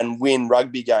and win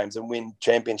rugby games and win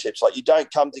championships. Like you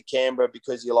don't come to Canberra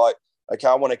because you're like, okay,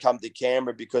 I want to come to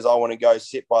Canberra because I want to go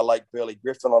sit by Lake Burley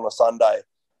Griffin on a Sunday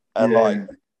and no,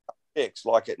 it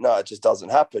just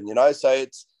doesn't happen, So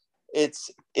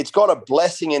it's got a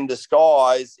blessing in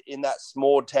disguise in that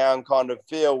small town kind of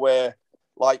feel where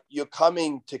like you're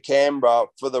coming to Canberra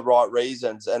for the right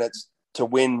reasons, and it's to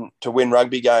win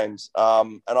rugby games.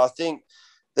 And I think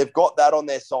they've got that on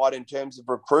their side in terms of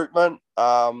recruitment.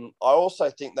 I also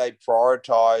think they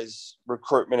prioritise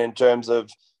recruitment in terms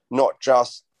of not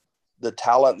just the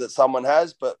talent that someone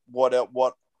has, but what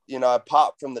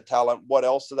apart from the talent, what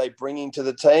else are they bringing to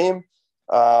the team?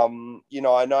 I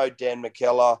know Dan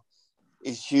McKellar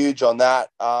is huge on that.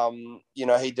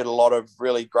 He did a lot of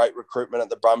really great recruitment at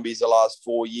the Brumbies the last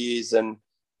 4 years. And,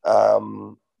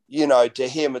 to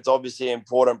him, it's obviously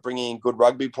important bringing in good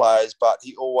rugby players, but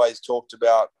he always talked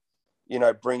about,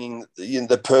 bringing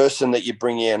the person that you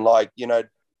bring in, like,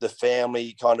 the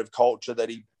family kind of culture that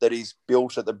he's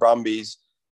built at the Brumbies.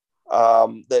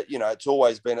 It's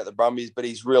always been at the Brumbies, but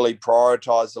he's really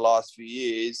prioritised the last few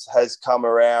years, has come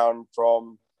around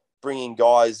from bringing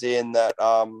guys in that,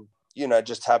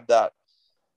 just have that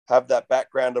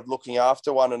background of looking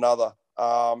after one another.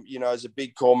 As a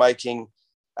big call making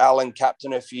Alan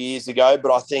captain a few years ago,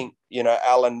 but I think,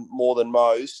 Alan more than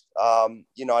most, I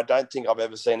don't think I've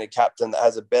ever seen a captain that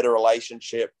has a better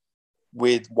relationship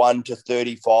with 1 to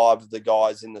 35 of the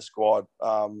guys in the squad.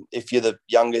 If you're the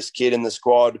youngest kid in the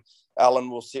squad, Alan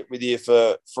will sit with you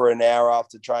for an hour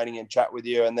after training and chat with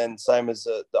you. And then same as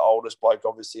the oldest bloke,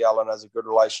 obviously Alan has a good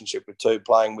relationship with too,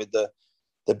 playing with the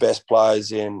best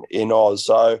players in Oz.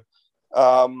 So,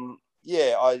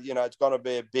 it's going to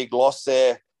be a big loss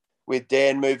there with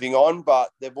Dan moving on,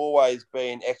 but they've always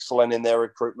been excellent in their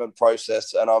recruitment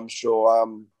process. And I'm sure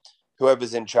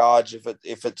whoever's in charge,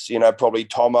 if it's probably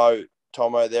Tomo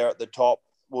there at the top,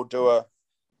 will do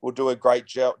a great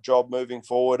job moving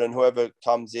forward. And whoever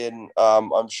comes in,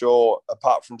 I'm sure,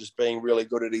 apart from just being really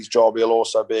good at his job, he'll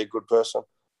also be a good person.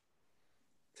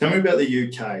 Tell me about the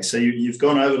UK. So you've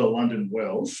gone over to London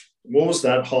Welsh. What was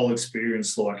that whole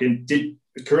experience like? And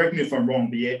correct me if I'm wrong,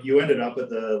 but you ended up at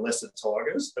the Leicester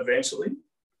Tigers eventually.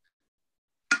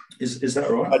 Is that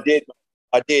right?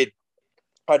 I did.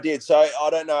 So I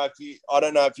don't know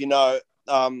if you know.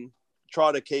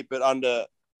 Try to keep it under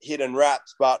hidden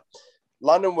wraps, but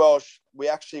London Welsh, we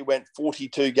actually went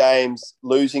 42 games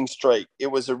losing streak. It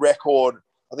was a record.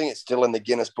 I think it's still in the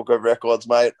Guinness Book of Records,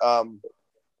 mate. Were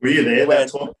you there that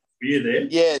time? Were you there?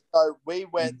 Yeah, so we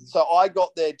went. So I got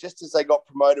there just as they got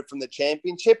promoted from the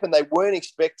championship, and they weren't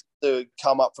expected to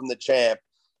come up from the champ.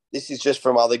 This is just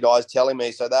from other guys telling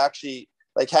me. So they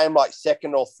came like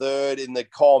second or third in the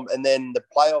comp, and then the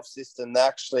playoff system, they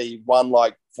actually won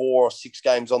like 4 or 6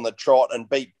 games on the trot and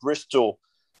beat Bristol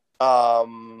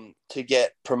to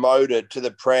get promoted to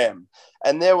the Prem.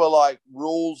 And there were like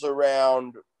rules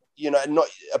around, not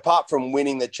apart from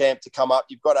winning the champ to come up,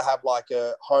 you've got to have like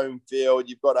a home field,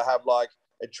 you've got to have like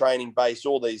a training base,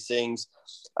 all these things.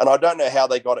 And I don't know how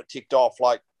they got it ticked off.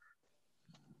 Like,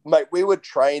 mate, we were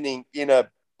training in a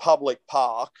public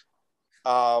park.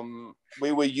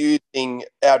 We were using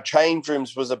our change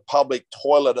rooms was a public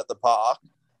toilet at the park.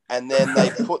 And then they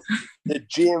put the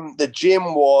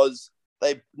gym was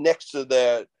next to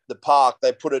the park,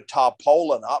 they put a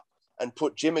tarpaulin up and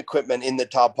put gym equipment in the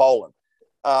tarpaulin.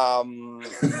 So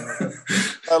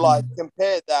like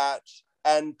compare that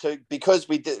because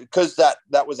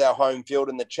that was our home field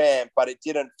in the champ, but it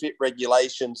didn't fit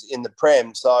regulations in the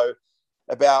Prem. So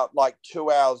about like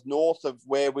 2 hours north of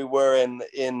where we were in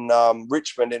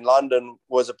Richmond in London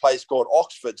was a place called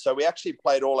Oxford. So we actually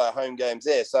played all our home games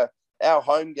there. So our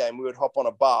home game, we would hop on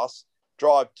a bus,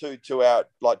 drive 2 hours,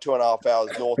 like 2.5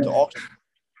 hours north to Oxford,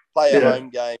 play a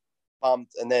home game,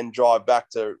 pumped, and then drive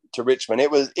back to Richmond.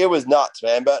 It was nuts,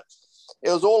 man. But it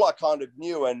was all I kind of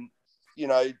knew. And,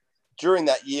 during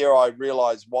that year, I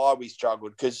realised why we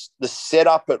struggled, because the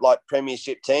setup at like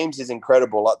premiership teams is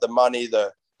incredible. Like the money,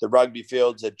 the rugby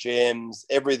fields, the gyms,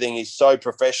 everything is so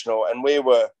professional. And we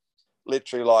were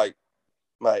literally like,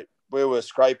 mate, we were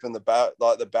scraping the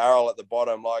barrel at the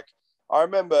bottom. Like I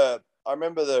remember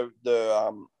the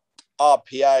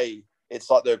RPA,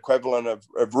 it's like the equivalent of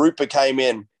Rupa came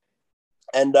in,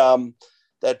 and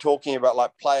they're talking about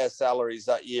like player salaries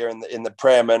that year in the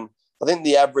Prem. And I think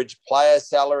the average player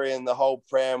salary in the whole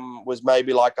Prem was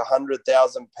maybe like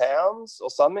 £100,000 or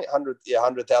something.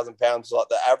 100,000 pounds, like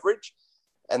the average.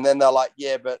 And then they're like,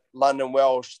 yeah, but London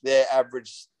Welsh, their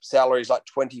average salary is like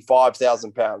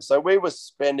 £25,000. So we were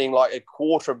spending like a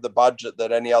quarter of the budget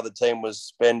that any other team was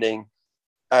spending.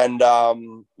 And,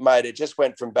 mate, it just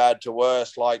went from bad to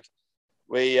worse. Like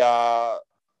we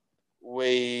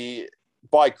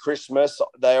by Christmas,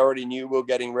 they already knew we were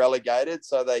getting relegated.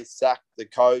 So they sacked the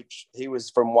coach. He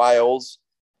was from Wales.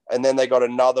 And then they got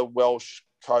another Welsh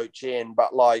coach in,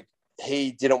 but like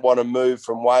he didn't want to move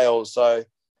from Wales. So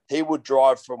he would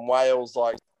drive from Wales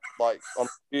like like on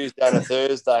Tuesday and a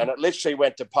Thursday, and it literally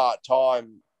went to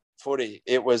part-time footy.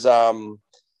 It was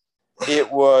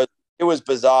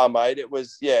bizarre, mate. It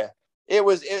was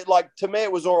like, to me,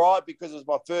 it was all right because it was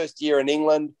my first year in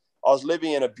England. I was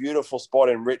living in a beautiful spot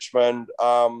in Richmond.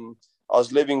 I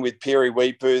was living with Piri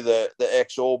Weepu, the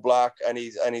ex-All Black, and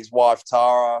his wife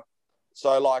Tara.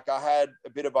 So, like, I had a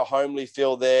bit of a homely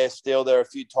feel there. Still, there are a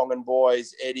few Tongan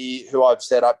boys. Eddie, who I've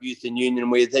set up Youth and Union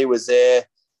with, he was there.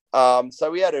 So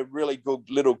we had a really good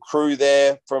little crew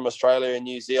there from Australia and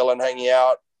New Zealand hanging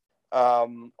out. I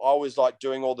was like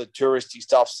doing all the touristy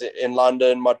stuff in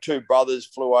London. My two brothers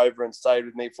flew over and stayed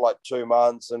with me for like 2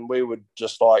 months, and we would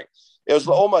just like, it was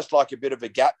almost like a bit of a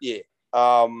gap year.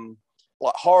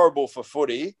 Like horrible for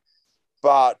footy,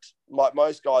 but like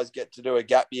most guys get to do a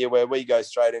gap year where we go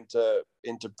straight into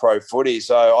pro footy.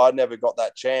 So I never got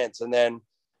that chance. And then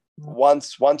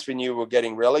once we knew we were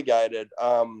getting relegated,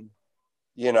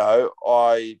 you know,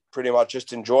 I pretty much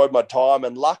just enjoyed my time.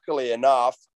 And luckily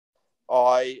enough,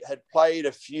 I had played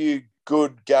a few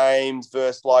good games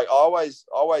versus, like, I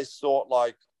always thought,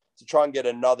 like, to try and get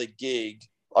another gig,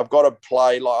 I've got to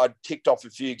play, like, I ticked off a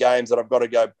few games that I've got to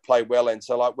go play well in.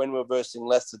 So, like, when we were versing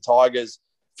Leicester Tigers,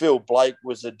 Phil Blake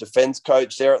was a defence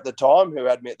coach there at the time who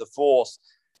had me at the Force.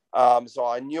 So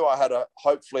I knew I had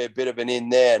hopefully a bit of an in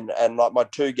then. And like my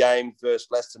 2 games versus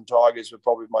Leicester Tigers were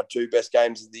probably my 2 best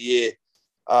games of the year.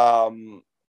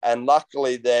 And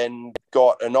luckily then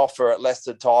got an offer at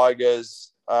Leicester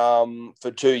Tigers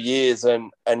for 2 years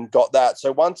and got that.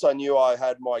 So once I knew I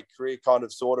had my career kind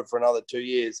of sorted for another 2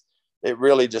 years, it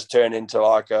really just turned into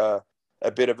like a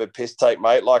bit of a piss take,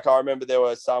 mate. Like I remember there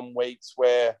were some weeks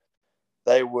where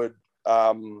they would,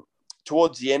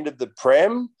 towards the end of the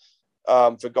Prem,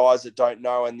 for guys that don't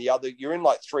know, and the other, you're in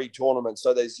like 3 tournaments.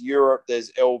 So there's Europe,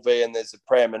 there's LV, and there's the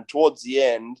Prem. And towards the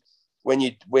end,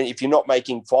 if you're not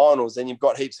making finals, then you've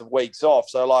got heaps of weeks off.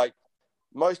 So like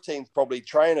most teams probably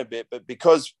train a bit, but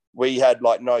because we had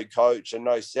like no coach and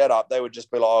no setup, they would just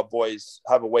be like, "Oh, boys,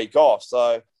 have a week off."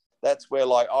 So that's where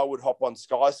like I would hop on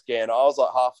Skyscanner. I was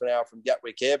like half an hour from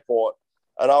Gatwick Airport,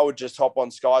 and I would just hop on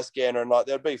Skyscanner, and like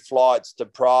there'd be flights to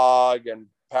Prague and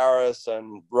Paris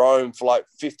and Rome for like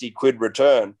 50 quid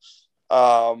return.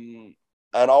 And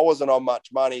I wasn't on much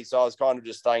money, so I was kind of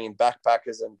just staying in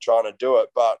backpackers and trying to do it.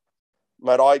 But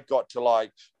mate, I got to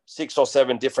like 6 or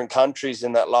 7 different countries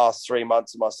in that last 3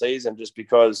 months of my season, just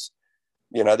because,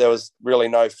 you know, there was really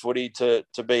no footy to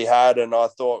be had. And I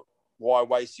thought, why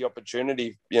waste the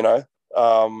opportunity, you know?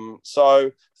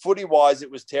 So footy wise, it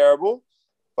was terrible.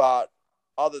 But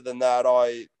other than that,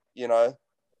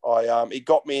 it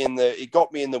got me in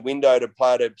the window to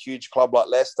play at a huge club like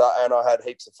Leicester, and I had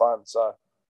heaps of fun. So a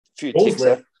few ticks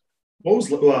there.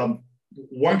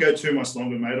 Won't go too much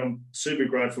longer, mate. I'm super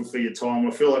grateful for your time.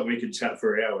 I feel like we could chat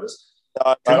for hours.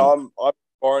 No, and I'm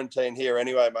quarantined here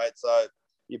anyway, mate. So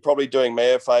you're probably doing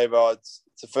me a favour. It's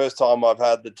the first time I've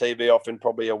had the TV off in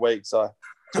probably a week, so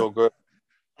it's all good.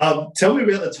 Tell me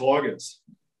about the Tigers.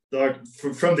 Like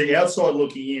from the outside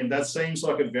looking in, that seems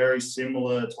like a very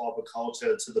similar type of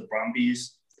culture to the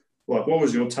Brumbies. Like, what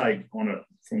was your take on it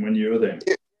from when you were there?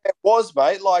 It was,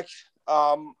 mate. Like,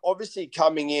 obviously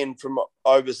coming in from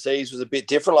overseas was a bit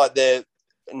different. Like they're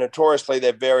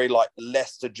very like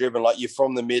Leicester driven. Like you're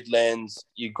from the Midlands,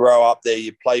 you grow up there,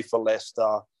 you play for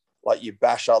Leicester, like you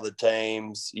bash other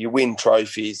teams, you win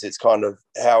trophies. It's kind of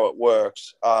how it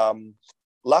works.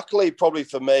 Luckily, probably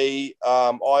for me,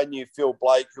 I knew Phil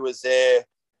Blake, who was there,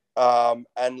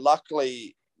 and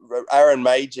luckily Aaron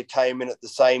Major came in at the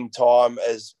same time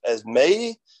as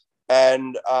me,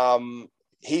 and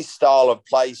his style of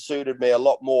play suited me a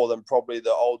lot more than probably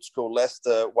the old school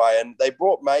Leicester way. And they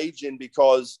brought Mage in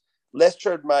because Leicester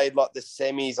had made like the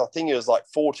semis, I think it was like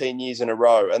 14 years in a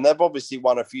row. And they've obviously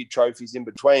won a few trophies in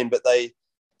between, but they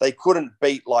couldn't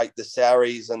beat like the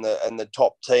Saris and the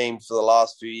top teams for the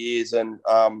last few years. And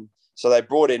so they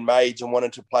brought in Mage and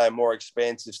wanted to play a more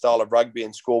expansive style of rugby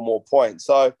and score more points.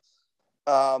 So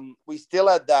we still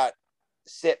had that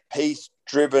set piece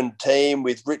driven team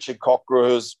with Richard Cockerill,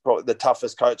 who's probably the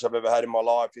toughest coach I've ever had in my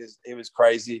life. He was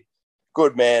crazy,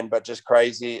 good man, but just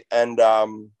crazy. And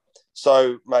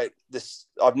so, mate,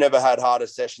 I've never had harder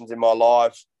sessions in my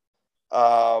life.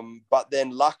 But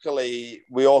then luckily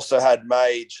we also had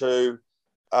Mage, who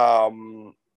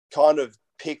kind of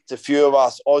picked a few of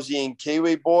us Aussie and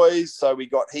Kiwi boys. So we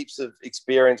got heaps of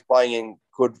experience playing in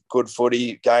good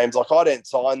footy games. Like I didn't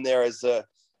sign there as a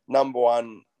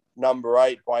number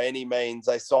 8 by any means.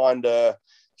 They signed a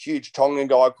huge Tongan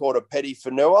guy called a Petty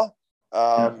Fanua.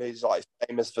 He's like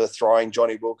famous for throwing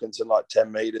Johnny Wilkinson like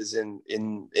 10 meters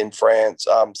in France.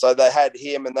 So they had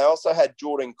him, and they also had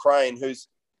Jordan Crane, who's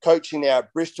coaching now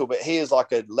at Bristol, but he is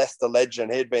like a Leicester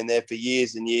legend. He'd been there for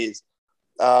years and years.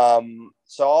 So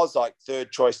I was like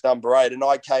third choice, number 8, and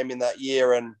I came in that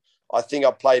year, and I think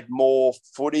I played more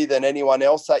footy than anyone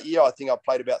else that year. I think I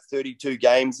played about 32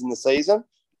 games in the season.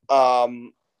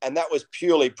 And that was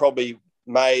purely probably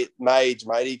Mage,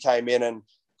 mate. He came in and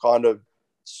kind of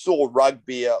saw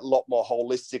rugby a lot more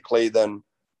holistically than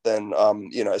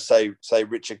say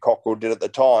Richard Cockrell did at the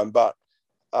time. But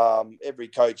every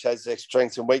coach has their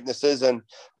strengths and weaknesses, and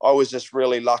I was just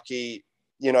really lucky.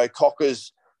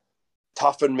 Cockers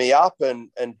toughened me up and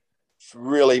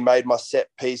really made my set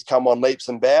piece come on leaps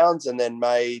and bounds, and then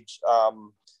Mage,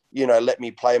 let me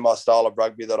play my style of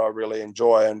rugby that I really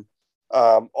enjoy. And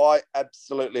I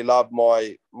absolutely love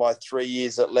my 3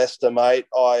 years at Leicester, mate.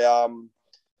 I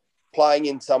playing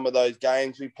in some of those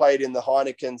games. We played in the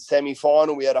Heineken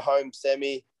semi-final. We had a home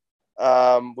semi.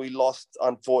 We lost,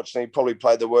 unfortunately, probably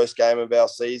played the worst game of our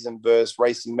season versus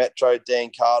Racing Metro.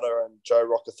 Dan Carter and Joe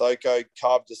Rokothoko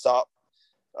carved us up,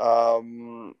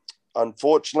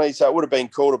 unfortunately. So it would have been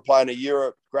cool to play in a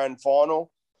Europe grand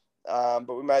final.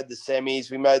 But we made the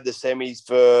semis. We made the semis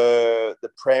for the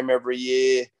Prem every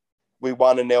year. We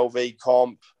won an LV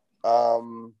comp.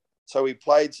 So we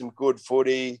played some good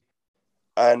footy.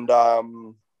 And,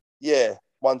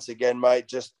 once again, mate,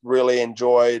 just really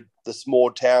enjoyed the small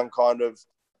town kind of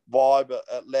vibe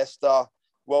at Leicester.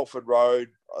 Welford Road,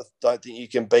 I don't think you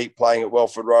can beat playing at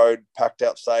Welford Road, packed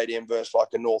out stadium versus like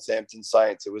a Northampton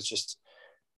Saints. It was just,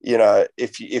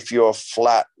 if you're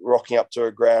flat rocking up to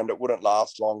a ground, it wouldn't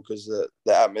last long because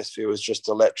the atmosphere was just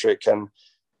electric. And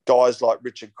guys like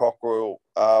Richard Cockrell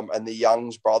and the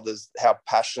Youngs brothers, how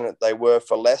passionate they were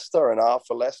for Leicester and are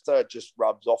for Leicester, it just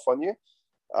rubs off on you.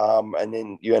 And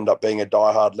then you end up being a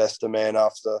diehard Leicester man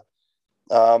after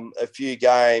a few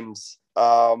games.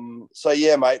 So,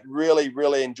 yeah, mate, really,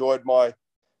 really enjoyed my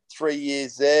 3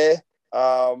 years there.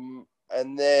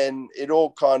 And then it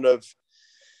all kind of,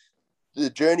 the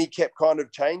journey kept kind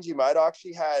of changing, mate. I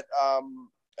actually had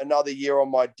another year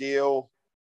on my deal,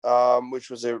 which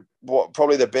was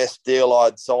probably the best deal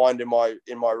I'd signed in my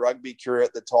rugby career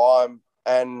at the time.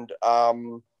 And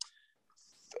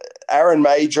Aaron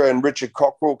Major and Richard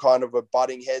Cockrell kind of were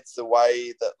butting heads the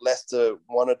way that Leicester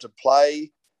wanted to play.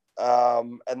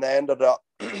 And they ended up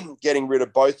getting rid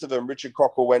of both of them. Richard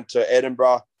Cockrell went to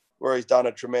Edinburgh, where he's done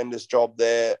a tremendous job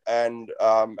there. And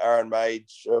Aaron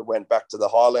Mage went back to the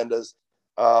Highlanders.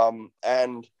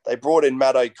 And they brought in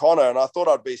Matt O'Connor, and I thought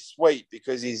I'd be sweet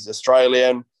because he's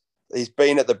Australian. He's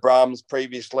been at the Brums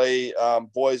previously.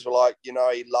 Boys were like, he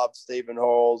loved Stephen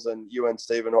Halls, and you and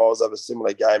Stephen Halls have a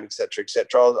similar game, et cetera, et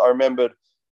cetera. I remember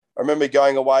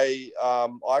going away. I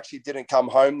actually didn't come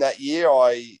home that year.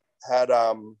 I had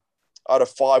a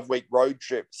 5-week road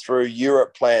trip through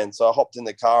Europe planned. So I hopped in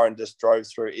the car and just drove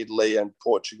through Italy and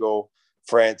Portugal,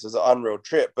 France. It was an unreal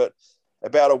trip. But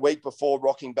about a week before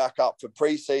rocking back up for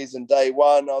pre-season day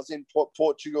one, I was in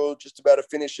Portugal just about to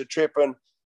finish the trip, and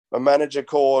my manager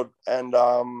called and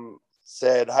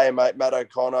said, "Hey, mate, Matt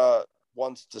O'Connor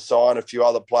wants to sign a few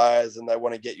other players and they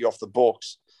want to get you off the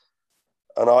books."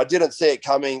 And I didn't see it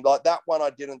coming. Like that one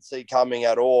I didn't see coming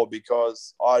at all,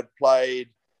 because I'd played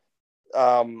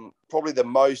probably the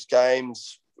most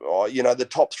games, the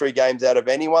top 3 games out of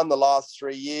anyone the last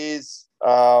 3 years.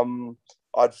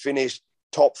 I'd finished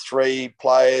top 3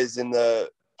 players in the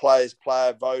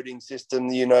player voting system,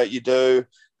 you do.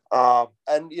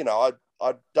 And,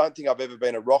 I don't think I've ever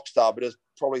been a rock star, but it's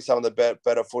probably some of the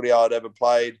better footy I'd ever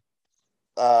played.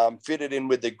 Fitted in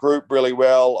with the group really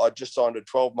well. I just signed a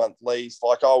 12-month lease.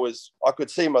 Like I could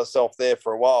see myself there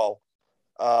for a while.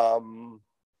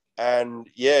 And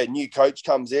yeah, new coach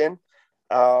comes in.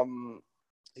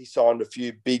 He signed a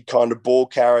few big kind of ball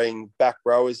carrying back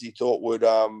rowers he thought would,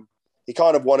 he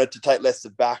kind of wanted to take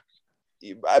Leicester back.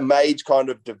 Mage kind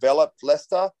of developed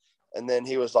Leicester. And then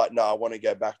he was like, no, I want to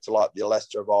go back to like the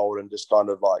Leicester of old and just kind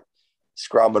of like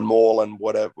scrum and maul and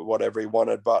whatever he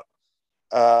wanted. But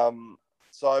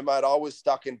so, mate, I was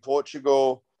stuck in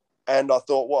Portugal and I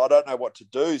thought, well, I don't know what to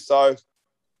do. So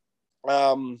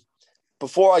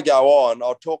before I go on,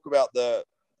 I'll talk about the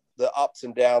ups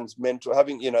and downs,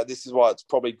 this is why it's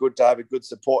probably good to have a good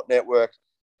support network.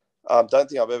 Don't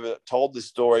think I've ever told this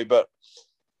story, but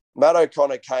Matt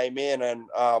O'Connor came in and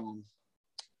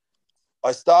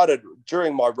I started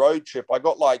during my road trip. I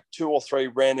got like 2 or 3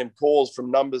 random calls from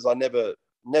numbers I never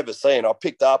seen. I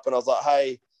picked up and I was like,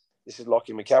 "Hey, this is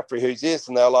Lockie McCaffrey. Who's this?"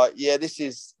 And they're like, "Yeah, this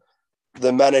is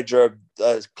the manager of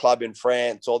a club in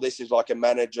France," or "This is like a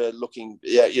manager looking.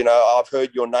 Yeah, I've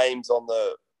heard your names on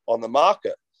the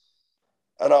market."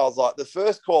 And I was like, the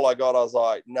first call I got, I was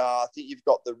like, "Nah, I think you've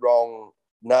got the wrong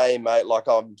 "Nay, mate, like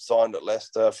I'm signed at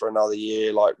Leicester for another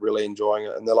year, like really enjoying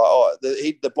it." And they're like, "Oh,"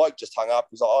 the bloke just hung up.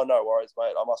 He's like, "Oh, no worries,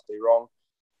 mate. I must be wrong."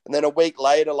 And then a week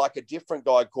later, like a different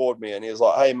guy called me and he was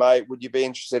like, "Hey, mate, would you be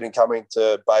interested in coming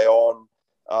to Bayonne?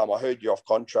 I heard you're off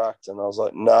contract." And I was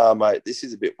like, "Nah, mate, this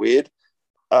is a bit weird."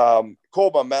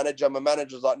 Called my manager. My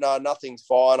manager was like, "No, nothing's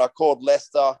fine." I called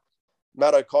Leicester.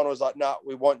 Matt O'Connor was like, "No,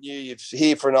 we want you. You're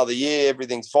here for another year.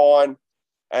 Everything's fine."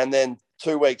 And then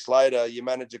 2 weeks later, your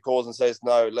manager calls and says,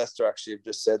 "No, Leicester actually have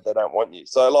just said they don't want you."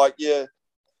 So, like, yeah,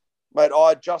 mate,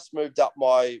 I just moved up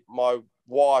my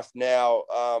wife now.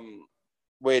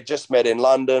 We had just met in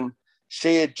London.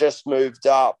 She had just moved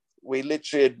up. We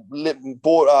literally had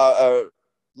bought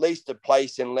leased a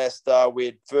place in Leicester. We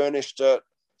had furnished it.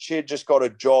 She had just got a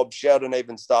job. She hadn't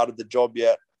even started the job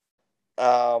yet.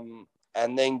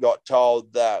 And then got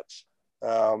told that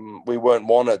we weren't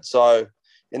wanted. So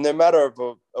in the matter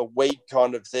of a week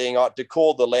kind of thing, I had to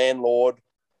call the landlord.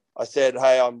 I said,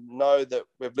 "Hey, I know that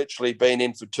we've literally been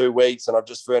in for 2 weeks and I've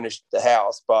just furnished the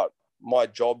house, but my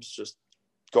job's just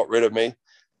got rid of me."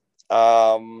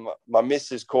 My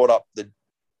missus caught up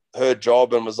her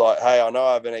job and was like, "Hey, I know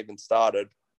I haven't even started,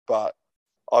 but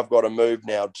I've got to move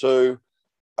now too."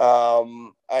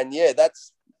 And yeah,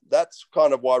 that's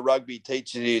kind of why rugby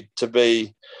teaches you to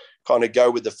be kind of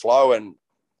go with the flow, and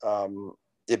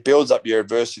it builds up your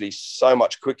adversity so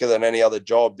much quicker than any other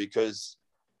job, because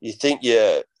you think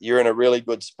you're in a really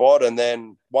good spot, and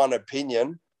then one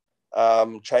opinion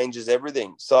changes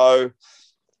everything. So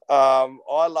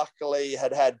I luckily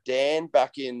had Dan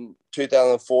back in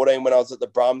 2014 when I was at the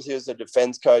Brums. He was a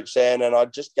defence coach then, and I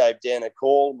just gave Dan a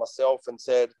call myself and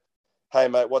said, "Hey,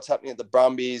 mate, what's happening at the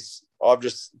Brumbies? I've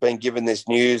just been given this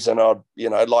news and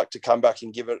I'd like to come back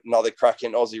and give it another crack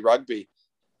in Aussie rugby."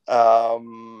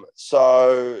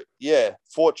 So, yeah,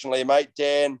 fortunately, mate,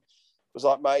 Dan was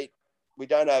like, "Mate, we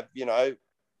don't have,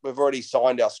 we've already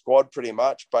signed our squad pretty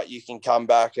much, but you can come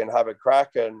back and have a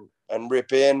crack and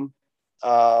rip in."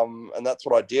 And that's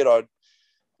what I did.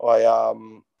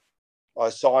 I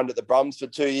signed at the Brums for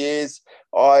 2 years.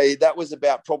 That was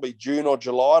about probably June or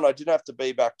July, and I didn't have to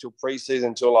be back till preseason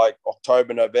until like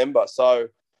October, November. So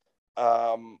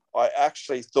I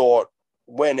actually thought,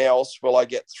 when else will I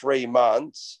get 3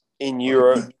 months in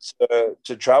Europe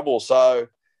to travel? So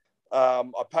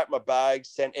I packed my bags,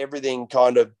 sent everything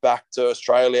kind of back to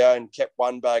Australia and kept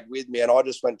one bag with me, and I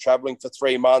just went traveling for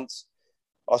 3 months.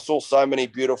 I saw so many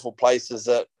beautiful places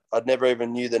that I'd never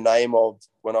even knew the name of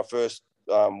when I first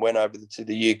went over to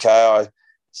the UK. I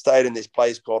stayed in this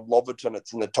place called Lofoten.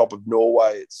 It's in the top of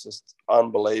Norway. It's just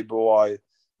unbelievable.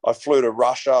 I flew to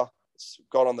Russia,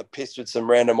 got on the piss with some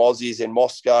random Aussies in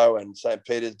Moscow and St.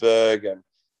 Petersburg, and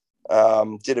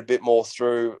did a bit more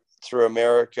through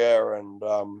America. And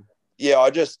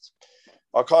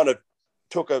I kind of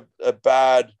took a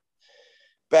bad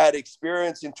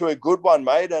experience into a good one,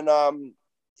 mate. And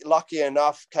lucky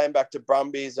enough, came back to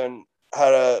Brumbies and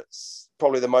had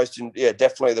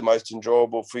definitely the most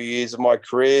enjoyable few years of my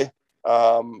career.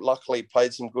 Luckily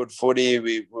played some good footy.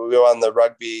 We won the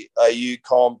Rugby AU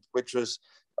comp, which was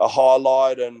a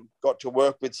highlight, and got to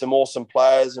work with some awesome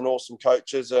players and awesome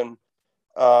coaches. And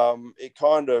it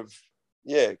kind of,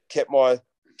 kept my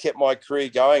career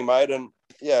going, mate. And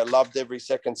loved every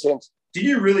second since. Did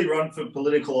you really run for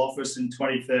political office in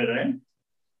 2013?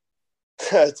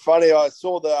 It's funny. I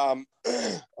saw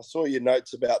I saw your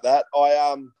notes about that.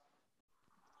 I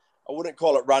wouldn't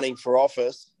call it running for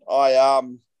office. My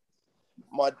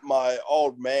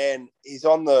old man, he's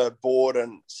on the board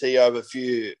and CEO of a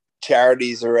few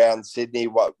charities around Sydney,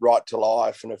 Right to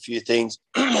Life and a few things.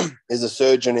 He's a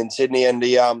surgeon in Sydney, and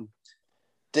the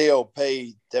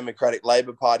DLP, Democratic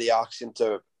Labor Party, asked him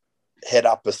to head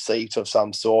up a seat of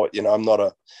some sort. I don't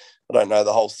know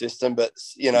the whole system, but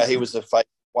he was a fake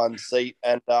one seat,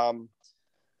 and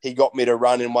he got me to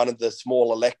run in one of the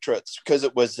small electorates, because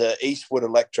it was the Eastwood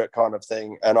electorate kind of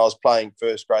thing, and I was playing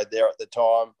first grade there at the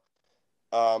time.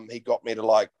 He got me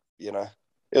to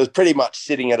it was pretty much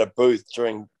sitting at a booth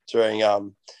during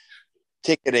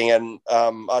ticketing, and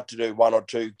I had to do 1 or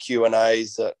 2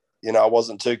 Q&As that I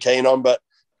wasn't too keen on, but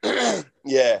I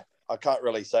can't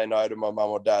really say no to my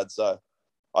mum or dad, so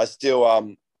I still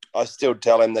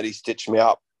tell him that he stitched me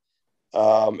up.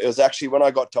 It was actually when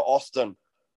I got to Austin.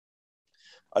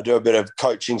 I do a bit of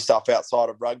coaching stuff outside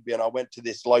of rugby, and I went to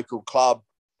this local club,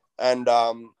 and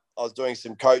I was doing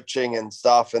some coaching and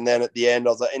stuff. And then at the end,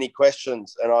 I was like, "Any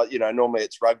questions?" And normally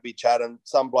it's rugby chat, and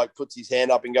some bloke puts his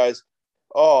hand up and goes,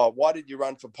 "Oh, why did you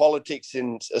run for politics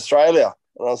in Australia?"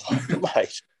 And I was like,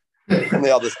 "Mate, on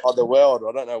the other side of the world."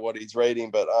 I don't know what he's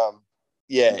reading, but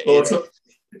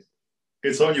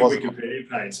It's on your Wikipedia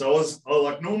page. So I was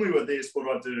like, normally with this, what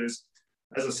I do is,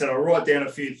 as I said, I write down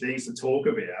a few things to talk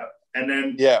about, and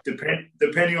then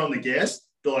depending on the guest,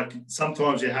 like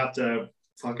sometimes you have to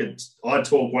I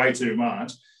talk way too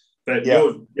much, but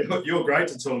you're great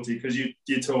to talk to because you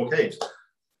talk heaps.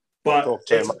 But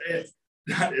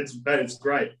it's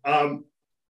great. Are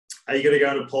you going to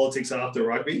go into politics after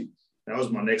rugby? That was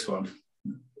my next one.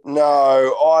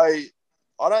 No, I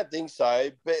don't think so.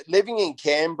 But living in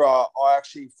Canberra, I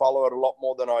actually follow it a lot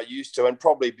more than I used to, and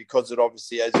probably because it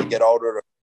obviously, as you get older,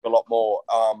 a lot more.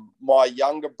 My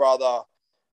younger brother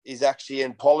is actually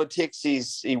in politics.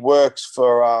 He works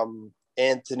for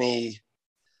Anthony.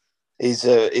 He's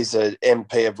a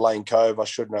MP of Lane Cove. I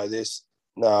should know this.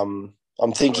 I'm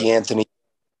thinking Anthony,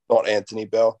 not Anthony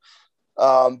Bell.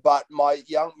 But my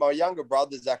younger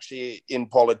brother's actually in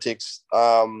politics.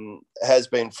 Has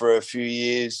been for a few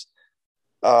years.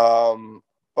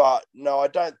 But no, I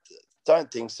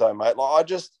don't think so, mate.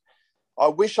 Like I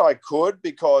wish I could,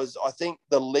 because I think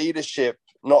the leadership,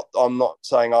 I'm not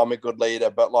saying I'm a good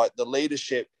leader, but like the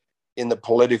leadership in the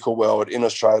political world in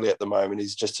Australia at the moment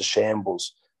is just a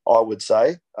shambles, I would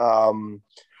say. I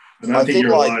think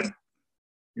you're like,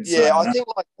 I think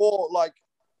like more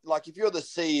like if you're the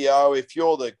CEO, if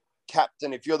you're the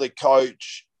captain, if you're the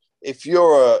coach, if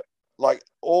you're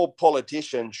all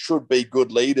politicians should be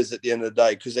good leaders at the end of the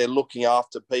day, because they're looking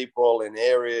after people in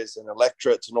areas and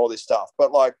electorates and all this stuff.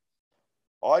 But like,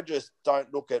 I just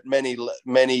don't look at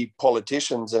many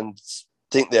politicians and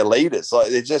think they're leaders.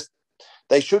 Like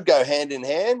they should go hand in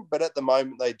hand, but at the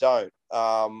moment they don't.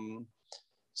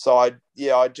 So I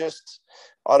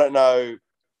don't know.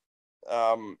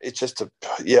 It's just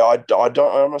I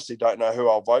honestly don't know who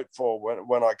I'll vote for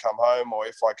when I come home, or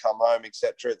if I come home,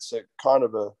 etc. It's a kind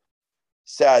of a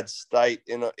sad state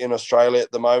in Australia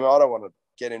at the moment. I don't want to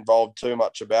get involved too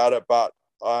much about it, but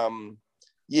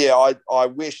I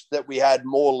wish that we had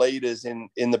more leaders in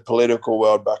the political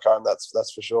world back home.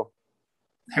 That's for sure.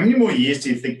 How many more years do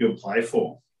you think you'll play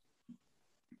for?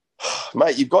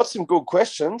 Mate, you've got some good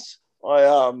questions.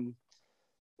 I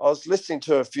was listening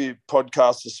to a few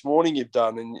podcasts this morning you've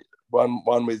done, and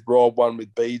one with Rob, one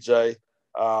with BJ,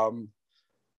 and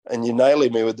you're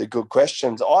nailing me with the good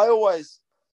questions. I always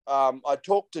I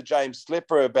talk to James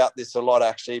Slipper about this a lot,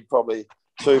 actually, probably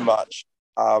too much.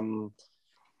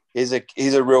 He's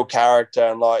a real character,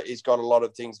 and like he's got a lot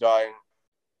of things going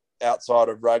outside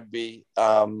of rugby,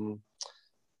 and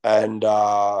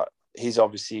he's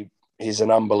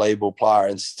an unbelievable player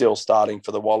and still starting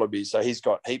for the Wallabies, so he's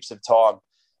got heaps of time.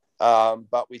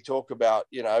 But we talk about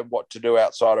what to do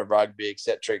outside of rugby,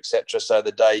 etc., etc. So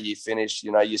the day you finish,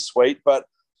 you're sweet. But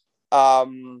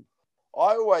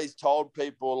I always told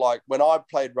people, like when I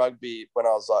played rugby, when I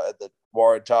was like at the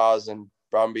Waratahs and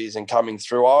Brumbies and coming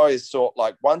through, I always thought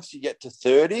like once you get to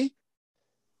 30,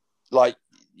 like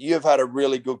you've had a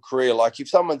really good career. Like if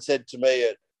someone said to me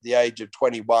at the age of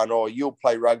 21, or you'll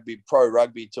play pro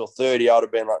rugby till 30, I'd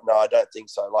have been like, no, I don't think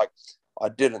so. Like I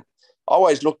didn't. I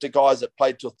always looked at guys that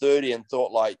played till 30 and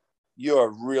thought like, you're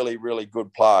a really, really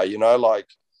good player, like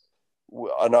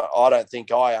I don't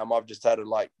think I am. I've just had a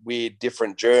like weird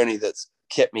different journey that's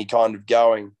kept me kind of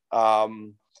going. But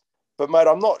mate,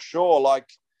 I'm not sure. Like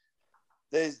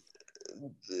there's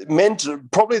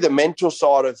probably the mental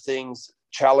side of things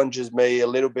challenges me a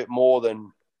little bit more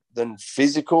than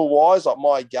physical wise. Like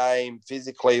my game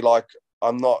physically, like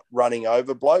I'm not running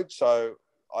over blokes. So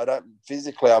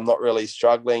I'm not really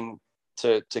struggling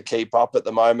to keep up at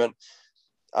the moment.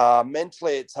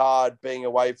 Mentally, it's hard being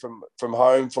away from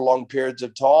home for long periods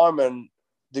of time. And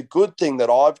the good thing that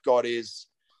I've got is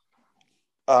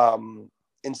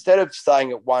instead of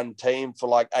staying at one team for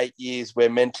like 8 years where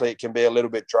mentally it can be a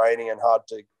little bit draining and hard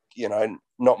to,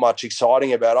 not much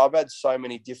exciting about, I've had so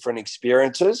many different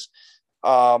experiences.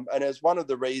 And it's one of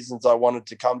the reasons I wanted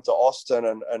to come to Austin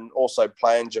and also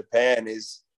play in Japan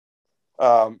is,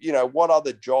 what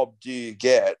other job do you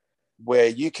get where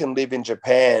you can live in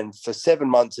Japan for 7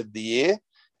 months of the year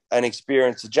and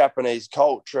experience the Japanese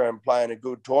culture and play in a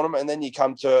good tournament, and then you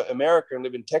come to America and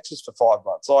live in Texas for 5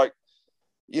 months,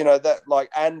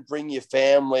 and bring your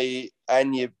family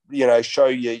and show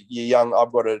your young.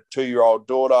 I've got a 2-year-old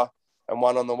daughter and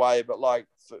one on the way, but like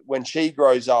when she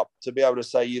grows up, to be able to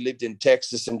say you lived in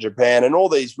Texas and Japan and all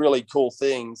these really cool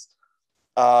things,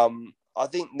 I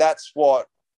think that's what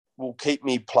will keep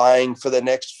me playing for the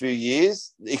next few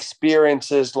years.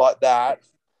 Experiences like that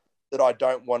I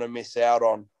don't want to miss out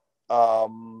on.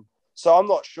 So I'm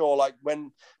not sure. Like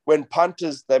when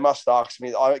punters, they must ask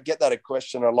me. I get that a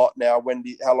question a lot now.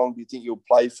 How long do you think you'll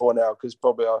play for now? Because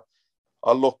probably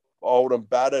I look old and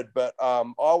battered. But I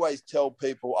always tell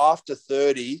people after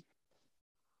 30,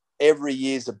 every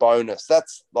year's a bonus.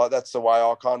 That's the way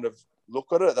I kind of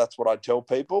look at it. That's what I tell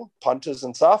people, punters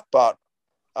and stuff. But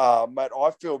mate,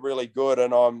 I feel really good,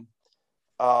 and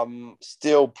I'm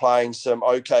still playing some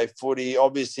okay footy.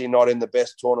 Obviously, not in the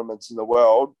best tournaments in the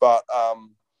world, but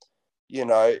you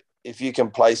know, if you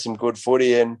can play some good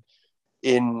footy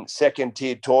in second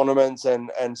tier tournaments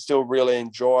and still really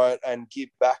enjoy it and give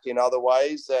back in other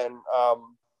ways, and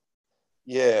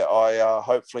I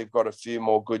hopefully have got a few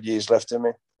more good years left in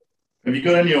me. Have you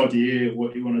got any idea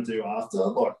what you want to do after?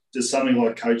 Like, does something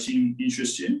like coaching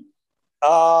interest you?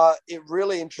 It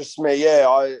really interests me. Yeah,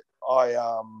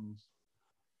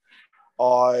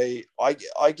 I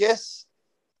guess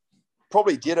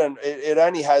probably didn't. It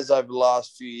only has over the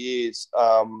last few years.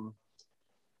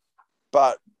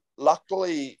 But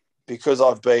luckily, because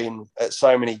I've been at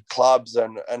so many clubs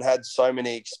and had so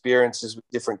many experiences with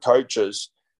different coaches,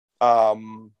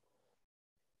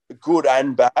 good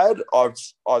and bad, I've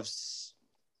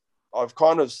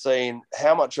kind of seen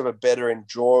how much of a better,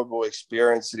 enjoyable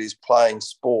experience it is playing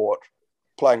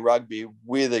rugby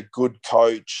with a good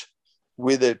coach,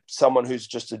 with someone who's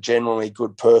just a genuinely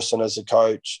good person as a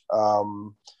coach,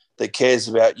 that cares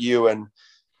about you. And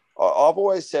I've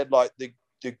always said, like, the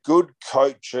good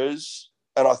coaches,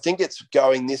 and I think it's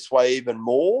going this way even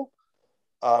more,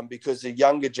 because the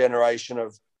younger generation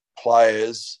of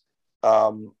players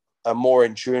are more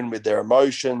in tune with their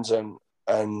emotions and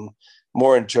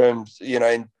more in terms, you know,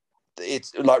 and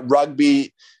it's like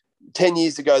rugby. 10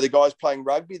 years ago, the guys playing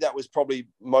rugby, that was probably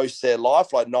most of their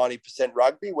life, like 90%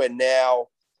 rugby, where now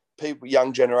people,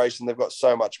 young generation, they've got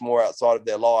so much more outside of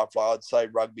their life. Like, I'd say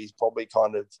rugby is probably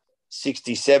kind of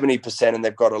 60, 70%, and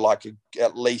they've got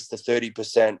at least a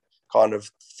 30% kind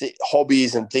of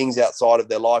hobbies and things outside of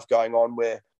their life going on,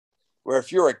 where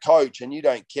if you're a coach and you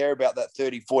don't care about that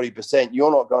 30, 40%, you're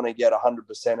not going to get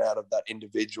 100% out of that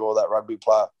individual, that rugby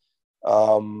player.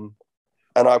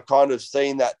 And I've kind of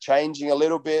seen that changing a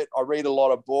little bit. I read a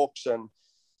lot of books and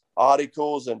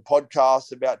articles and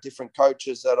podcasts about different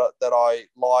coaches that I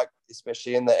like,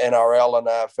 especially in the NRL and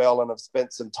AFL, and I've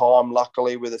spent some time,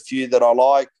 luckily, with a few that I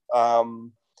like.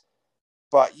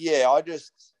 But yeah,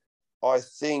 I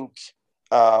think,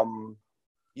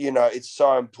 you know, it's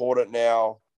so important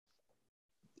now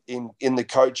in the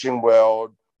coaching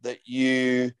world that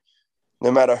you,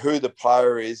 no matter who the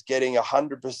player is, getting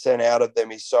 100% out of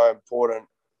them is so important.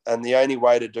 And the only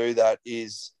way to do that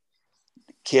is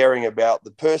caring about the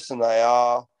person they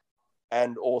are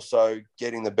and also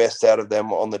getting the best out of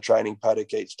them on the training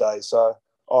paddock each day. So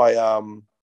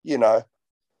you know,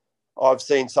 I've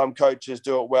seen some coaches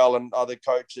do it well and other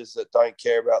coaches that don't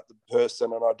care about the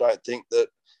person. And I don't think that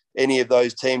any of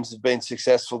those teams have been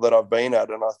successful that I've been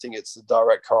at. And I think it's a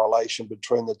direct correlation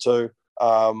between the two.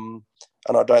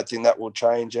 And I don't think that will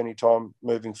change anytime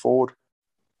moving forward.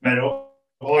 Mate,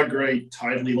 I agree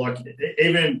totally. Like,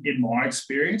 even in my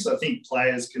experience, I think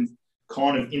players can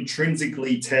kind of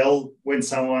intrinsically tell when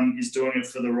someone is doing it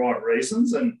for the right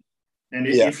reasons. And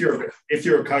if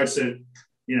you're a coach that,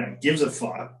 you know, gives a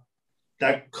fuck,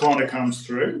 that kind of comes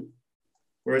through.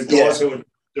 Whereas guys who are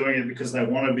doing it because they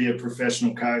want to be a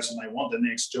professional coach and they want the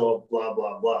next job, blah,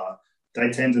 blah, blah, they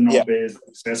tend to not be as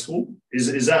successful.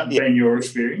 Is that been your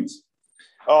experience?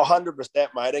 Oh, 100%,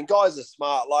 mate. And guys are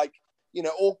smart. Like, you know,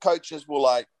 all coaches will,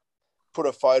 like, put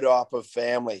a photo up of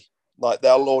family. Like,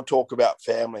 they'll all talk about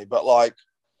family. But, like,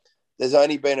 there's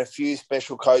only been a few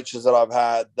special coaches that I've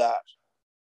had that,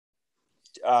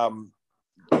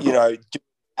 you know, do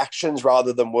actions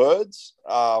rather than words.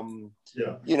 You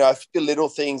know, a few little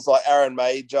things like Aaron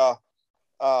Major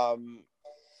at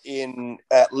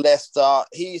Leicester,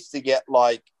 he used to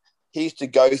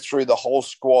go through the whole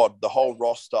squad, the whole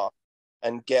roster,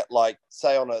 and get, like,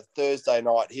 say on a Thursday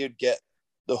night, he would get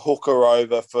the hooker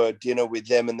over for dinner with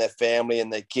them and their family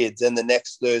and their kids. And the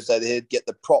next Thursday, they'd get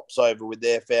the props over with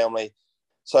their family.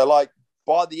 So, like,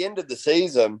 by the end of the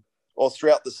season or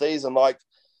throughout the season, like,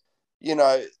 you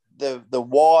know, the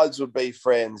wives would be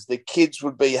friends, the kids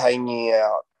would be hanging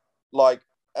out, like,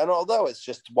 and although it's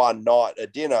just one night, a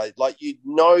dinner, like, you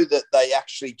know that they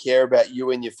actually care about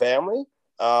you and your family.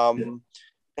 You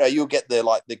know, you'll get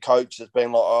the coach that's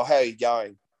been like, "Oh, how are you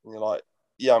going?" And you're like,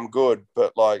 "Yeah, I'm good,"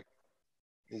 but, like,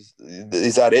 is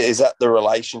that it? Is that the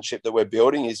relationship that we're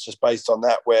building? Is just based on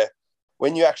that, where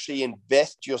when you actually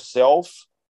invest yourself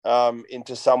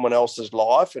into someone else's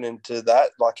life and into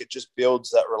that, like, it just builds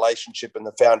that relationship and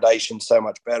the foundation so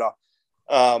much better.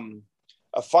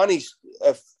 A funny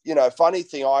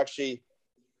thing, I actually,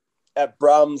 at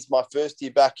Brums, my first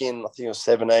year back in, I think it was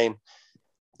 17,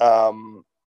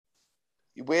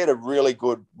 we had a really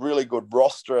good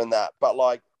roster in that, but,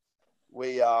 like,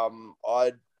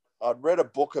 I'd read a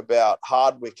book about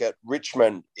Hardwick at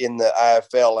Richmond in the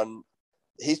AFL, and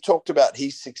he's talked about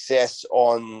his success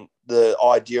on the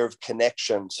idea of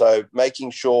connection. So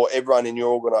making sure everyone in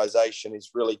your organisation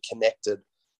is really connected.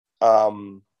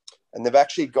 And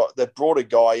they've brought a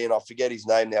guy in, I forget his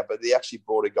name now, but they actually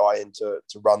brought a guy in to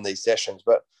run these sessions.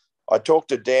 But I talked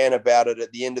to Dan about it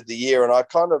at the end of the year,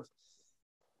 and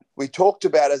we talked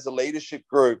about as a leadership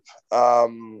group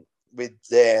with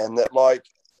Dan that, like,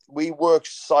 we worked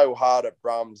so hard at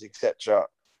Brums, etc.,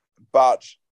 but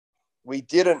we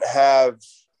didn't have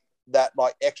that,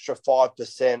 like, extra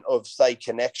 5% of, say,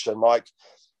 connection. Like,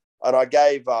 and I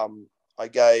gave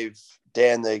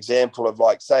Dan the example of,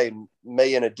 like, say,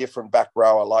 me and a different back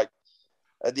rower. Like,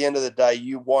 at the end of the day,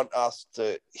 you want us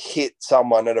to hit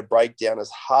someone at a breakdown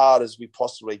as hard as we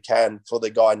possibly can for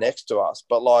the guy next to us.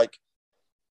 But, like,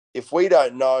 if we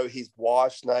don't know his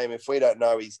wife's name, if we don't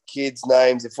know his kids'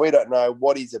 names, if we don't know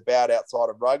what he's about outside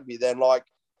of rugby, then, like,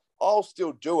 I'll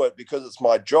still do it because it's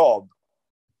my job.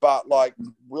 But, like,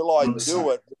 will I do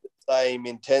it with the same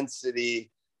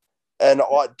intensity? And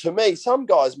to me, some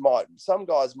guys might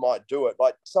do it.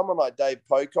 Like someone like Dave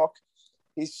Pocock,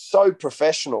 he's so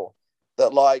professional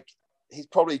that, like, he's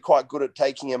probably quite good at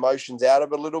taking emotions out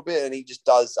of it a little bit, and he just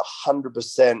does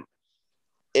 100%.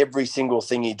 Every single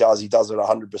thing he does it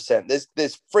 100%.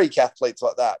 There's freak athletes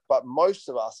like that, but most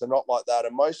of us are not like that,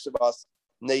 and most of us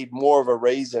need more of a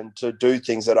reason to do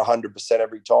things at 100%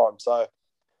 every time. So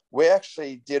we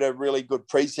actually did a really good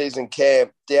preseason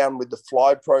camp down with the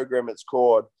Fly program, it's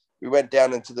called. We went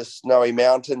down into the Snowy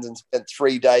Mountains and spent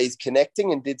 3 days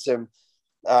connecting and did some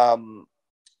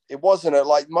it wasn't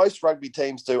like most rugby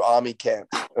teams do army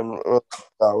camps, and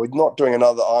we're not doing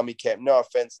another army camp. No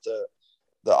offense to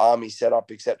the army setup,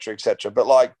 et cetera, but,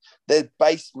 like, they're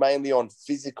based mainly on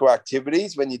physical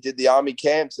activities when you did the army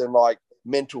camps, and, like,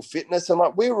 mental fitness. And,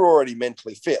 like, we were already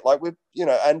mentally fit, like, we,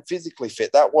 and physically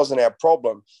fit. That wasn't our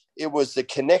problem. It was the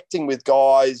connecting with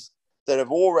guys that have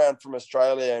all around from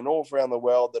Australia and all around the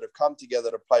world that have come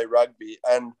together to play rugby.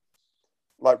 And,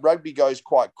 like, rugby goes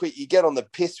quite quick. You get on the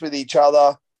piss with each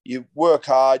other, you work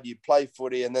hard, you play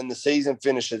footy, and then the season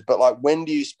finishes. But, like, when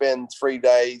do you spend 3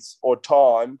 days or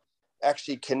time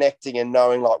actually connecting and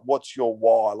knowing, like, what's your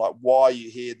why? Like, why are you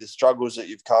here, the struggles that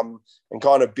you've come, and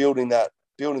kind of building that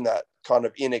kind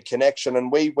of inner connection.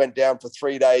 And we went down for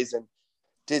 3 days and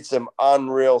did some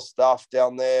unreal stuff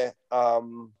down there,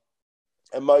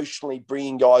 emotionally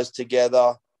bringing guys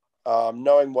together,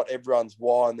 knowing what everyone's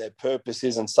why and their purpose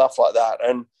is and stuff like that.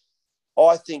 And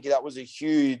I think that was a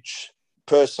huge,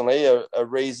 personally, a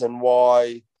reason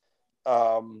why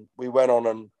we went on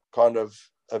and kind of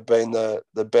have been the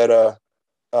better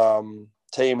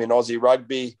team in Aussie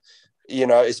rugby,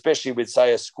 especially with,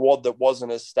 say, a squad that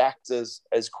wasn't as stacked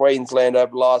as Queensland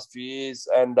over the last few years.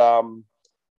 And, I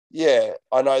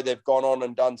know they've gone on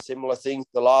and done similar things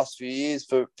the last few years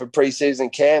for pre-season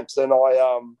camps. And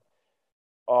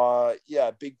a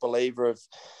big believer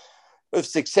of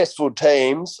successful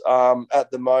teams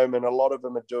at the moment. A lot of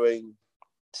them are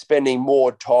spending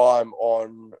more time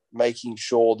on making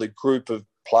sure the group of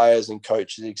players and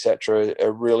coaches, etc.,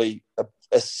 are really are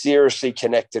seriously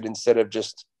connected, instead of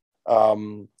just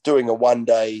doing a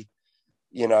one-day,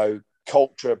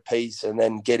 culture piece and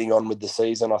then getting on with the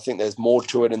season. I think there's more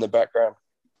to it in the background.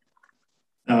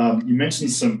 You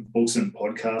mentioned some books and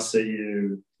podcasts that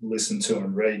you listen to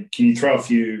and read. Can you throw a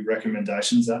few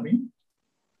recommendations at me?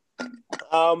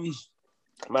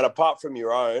 Apart from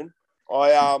your own,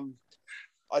 I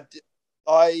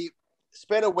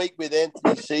spent a week with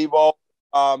Anthony Seibold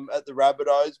at the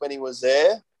Rabbitohs when he was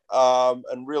there,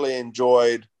 and really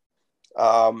enjoyed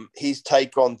his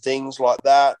take on things like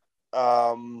that.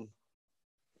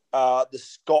 The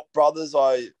Scott brothers,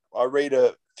 I read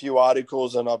a few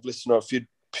articles and I've listened to a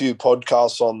few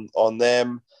podcasts on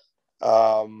them.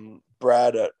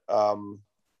 Brad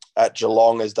at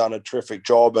Geelong has done a terrific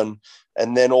job, and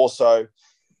then also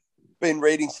been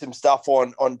reading some stuff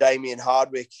on Damien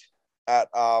Hardwick at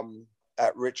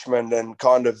Richmond, and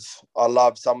kind of I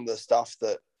love some of the stuff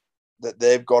that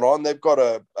they've got on. They've got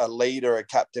a leader, a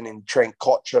captain in Trent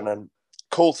Cotchin, and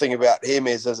cool thing about him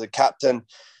is, as a captain,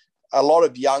 a lot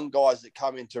of young guys that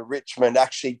come into Richmond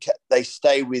actually they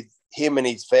stay with him and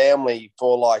his family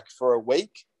for a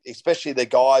week, especially the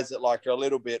guys that, like, are a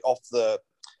little bit that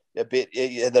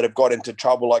have got into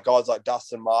trouble, like guys like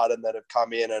Dustin Martin that have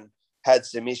come in and had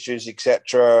some issues,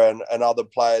 etc., and other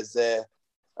players there.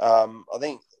 I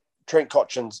think Trent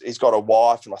Cotchin's, he's got a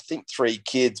wife and I think 3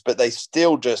 kids, but they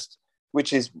still just,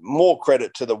 which is more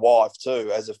credit to the wife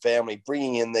too, as a family,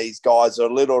 bringing in these guys that are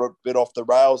a little bit off the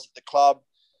rails at the club.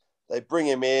 They bring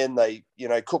him in, they,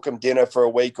 cook them dinner for a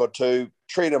week or two,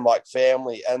 treat them like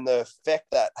family, and the effect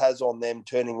that has on them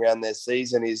turning around their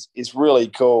season is really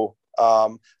cool.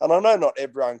 And I know not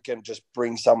everyone can just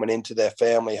bring someone into their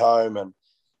family home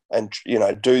and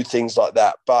do things like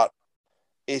that, but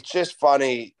it's just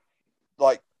funny,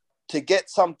 like, to get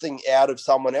something out of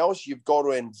someone else, you've got to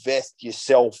invest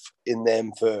yourself in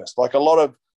them first. Like a lot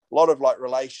of like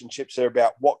relationships are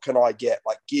about what can I get,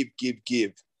 like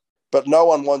give, but no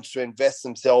one wants to invest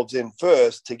themselves in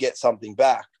first to get something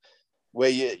back. Where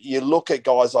you look at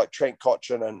guys like Trent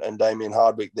Cotchin and Damien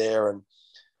Hardwick there,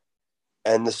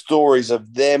 and the stories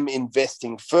of them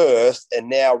investing first and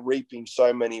now reaping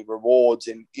so many rewards.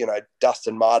 And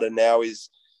Dustin Martin now he's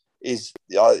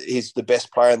the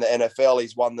best player in the NFL.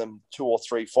 He's won them 2 or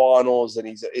 3 finals, and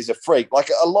he's a freak. Like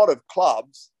a lot of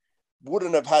clubs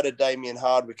wouldn't have had a Damien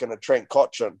Hardwick and a Trent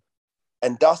Cotchin,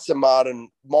 and Dustin Martin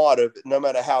might have, no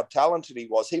matter how talented he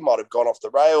was, he might have gone off the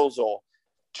rails or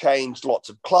changed lots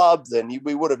of clubs, and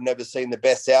we would have never seen the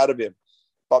best out of him.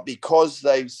 But because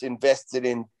they've invested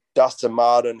in Dustin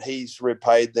Martin, he's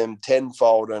repaid them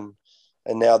tenfold, and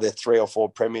now they're 3 or 4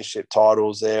 premiership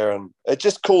titles there. And it's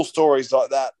just cool stories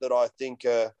like that I think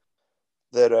are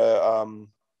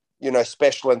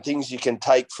special, and things you can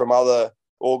take from other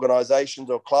organisations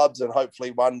or clubs. And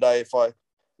hopefully one day, if I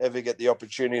ever get the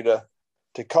opportunity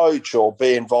to coach or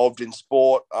be involved in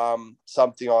sport,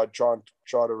 something I try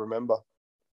to remember.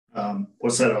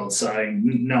 What's that old saying?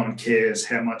 No one cares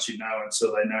how much you know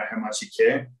until they know how much you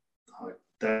care.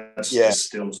 That's just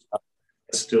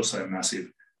still so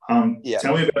massive. Tell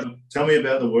me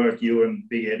about the work you and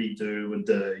Big Eddie do with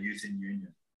the Youth in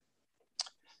Union.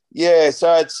 Yeah,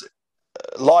 so it's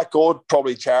like all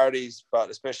probably charities, but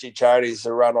especially charities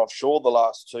that run offshore the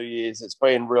last 2 years. It's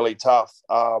been really tough.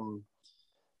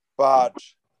 But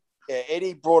yeah,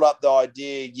 Eddie brought up the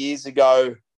idea years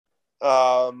ago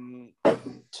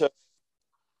to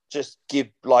just give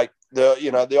like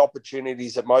the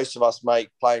opportunities that most of us make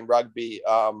playing rugby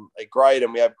are great,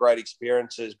 and we have great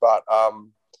experiences, but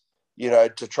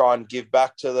to try and give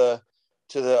back to the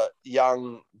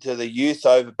youth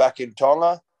over back in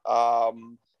Tonga.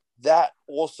 That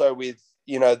also with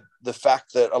the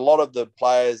fact that a lot of the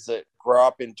players that grow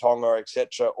up in Tonga,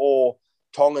 etc., or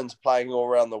Tongans playing all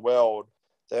around the world,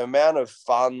 the amount of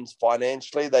funds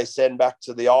financially they send back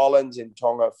to the islands in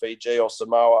Tonga, Fiji, or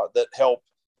Samoa that help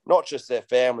not just their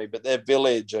family, but their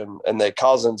village and their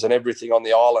cousins and everything on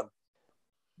the island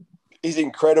is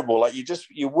incredible. Like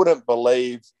you wouldn't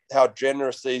believe how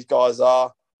generous these guys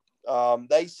are.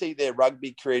 They see their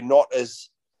rugby career not as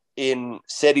in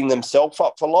setting themselves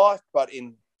up for life, but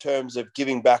in terms of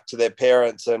giving back to their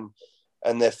parents and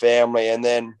their family. And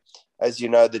then, as you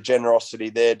know, the generosity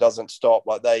there doesn't stop.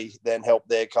 Like they then help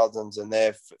their cousins and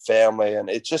their family. And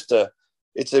it's just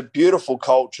it's a beautiful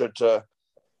culture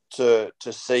to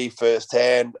see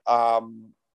firsthand.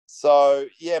 So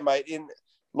yeah, mate,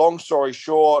 long story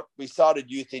short, we started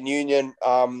Youth in Union.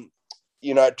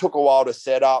 It took a while to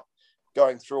set up,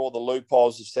 going through all the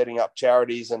loopholes of setting up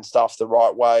charities and stuff the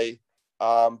right way.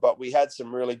 But we had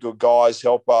some really good guys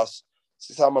help us.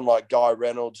 Someone like Guy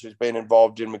Reynolds, who's been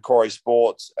involved in Macquarie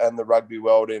Sports and the rugby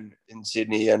world in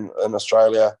Sydney and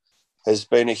Australia, has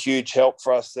been a huge help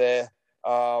for us there.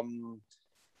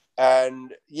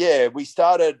 And yeah, we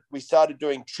started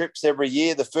doing trips every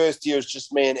year. The first year was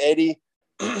just me and Eddie.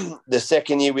 The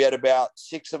second year we had about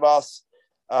 6 of us.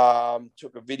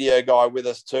 Took a video guy with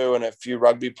us too, and a few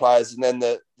rugby players. And then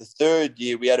the third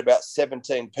year we had about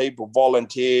 17 people,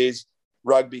 volunteers,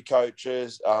 rugby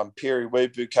coaches. Piri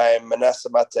Wipu came, Manasseh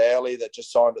Mataele that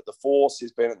just signed at the Force.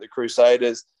 He's been at the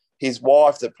Crusaders. His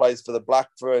wife that plays for the Black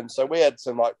Ferns. So we had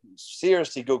some like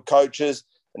seriously good coaches,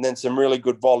 and then some really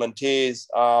good volunteers.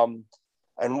 And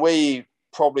we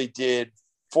probably did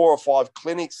 4 or 5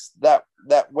 clinics that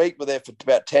week. We're there for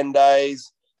about 10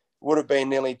 days. Would have been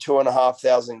nearly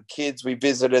 2,500 kids we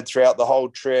visited throughout the whole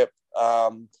trip.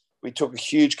 We took a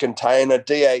huge container.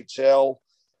 DHL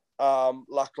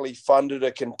luckily funded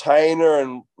a container,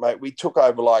 and mate, we took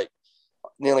over like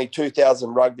nearly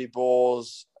 2,000 rugby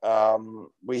balls.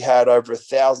 We had over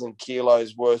 1,000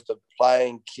 kilos worth of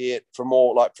playing kit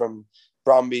from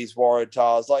Brumbies,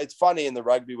 Waratahs. Like, it's funny in the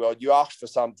rugby world, you ask for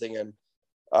something and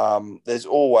there's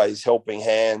always helping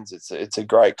hands. It's a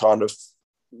great kind of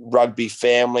rugby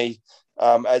family,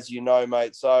 as you know,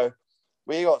 mate. So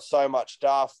we got so much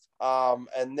stuff.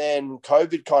 And then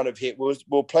COVID kind of hit. We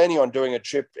were planning on doing a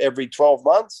trip every 12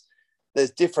 months.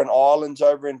 There's different islands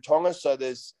over in Tonga. So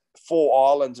there's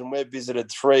 4 islands, and we've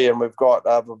visited 3, and we've got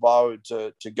Vavahu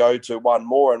to go to 1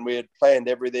 more. And we had planned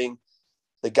everything.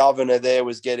 The governor there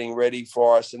was getting ready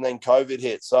for us, and then COVID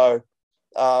hit. So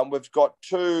We've got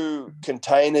 2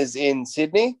 containers in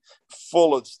Sydney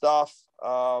full of stuff.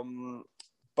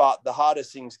 But the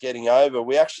hardest thing's getting over.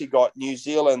 We actually got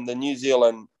the New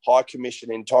Zealand High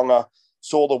Commission in Tonga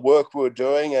saw the work we were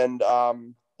doing, and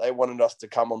they wanted us to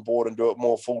come on board and do it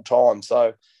more full-time.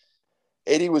 So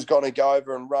Eddie was going to go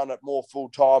over and run it more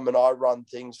full-time, and I run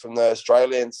things from the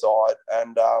Australian side.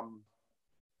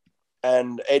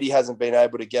 And Eddie hasn't been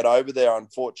able to get over there,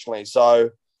 unfortunately. So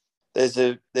there's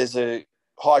a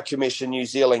High Commission New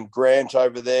Zealand grant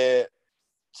over there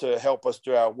to help us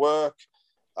do our work.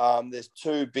 There's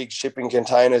 2 big shipping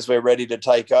containers we're ready to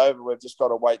take over. We've just got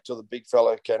to wait till the big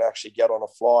fella can actually get on a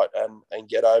flight and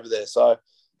get over there. So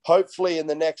hopefully in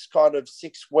the next kind of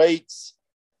 6 weeks,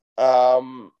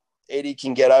 Eddie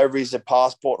can get over. He's a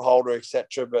passport holder,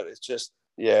 etc. But it's just,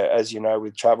 yeah, as you know,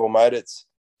 with travel, mate, it's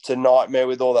a nightmare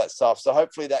with all that stuff. So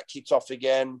hopefully that kicks off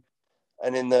again,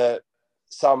 and in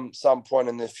some point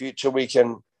in the future we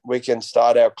can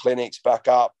start our clinics back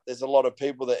up. There's a lot of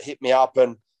people that hit me up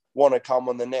and want to come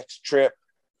on the next trip.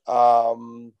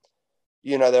 You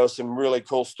know, there were some really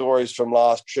cool stories from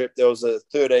last trip. There was a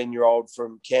 13-year-old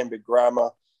from Canberra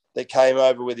Grammar that came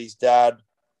over with his dad.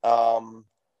 And,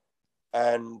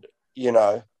 you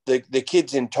know, the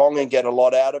kids in Tonga get a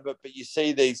lot out of it, but you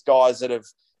see these guys that have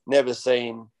never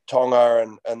seen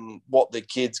Tonga and what the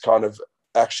kids kind of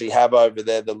actually have over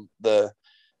there, the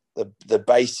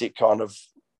basic kind of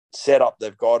setup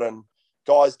they've got, and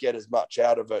guys get as much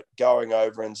out of it going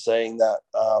over and seeing that.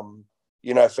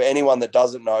 You know, for anyone that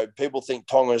doesn't know, people think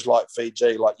Tonga's like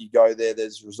Fiji, like you go there,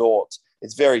 there's resorts.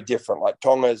 It's very different. Like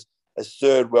Tonga's as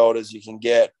third world as you can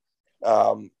get.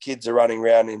 Kids are running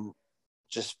around in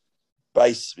just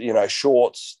base, you know,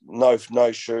 shorts, no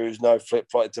shoes, no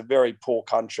flip-flop. It's a very poor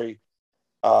country.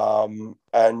 And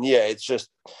yeah, it's just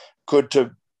good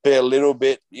to be a little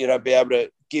bit, you know, be able to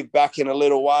give back in a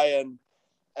little way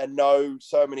and know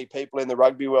so many people in the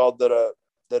rugby world that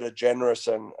are generous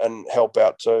and help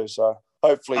out too. So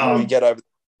hopefully we get over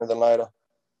there than later.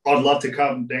 I'd love to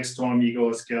come next time you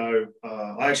guys go.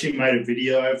 I actually made a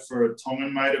video for a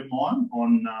Tongan mate of mine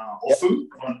on Ofu,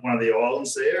 one of the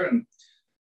islands there, and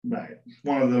mate,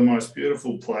 one of the most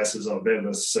beautiful places I've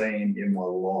ever seen in my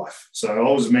life. So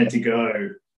I was meant to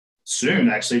go soon,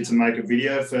 actually, to make a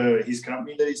video for his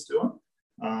company that he's doing.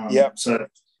 So,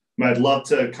 mate, love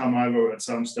to come over at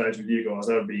some stage with you guys.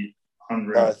 That would be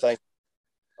unreal. No, thank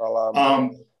you.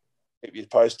 I'll keep you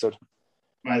posted.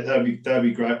 Mate, that'd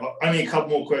be great. Only a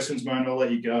couple more questions, mate. I'll let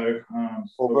you go.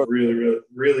 I've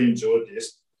really enjoyed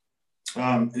this.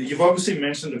 You've obviously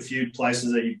mentioned a few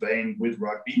places that you've been with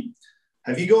rugby.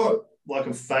 Have you got like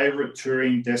a favourite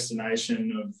touring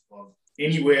destination of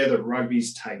anywhere that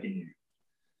rugby's taken you?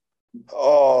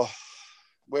 Oh,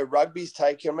 where rugby's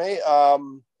taken me?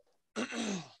 It'd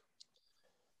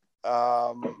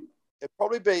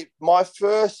probably be my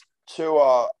first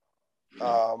tour.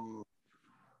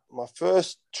 My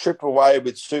first trip away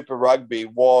with Super Rugby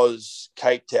was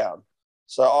Cape Town.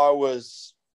 So I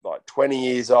was like 20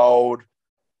 years old.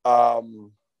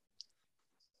 The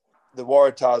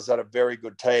Waratahs had a very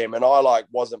good team, and I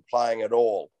wasn't playing at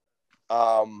all.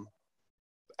 And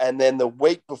then the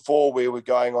week before we were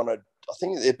going on I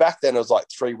think back then it was like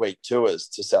 3-week tours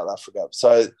to South Africa.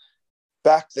 So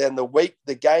back then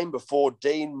the game before,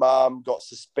 Dean Marm got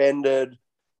suspended.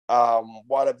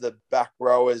 One of the back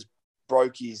rowers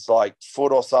broke his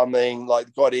foot or something,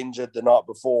 got injured the night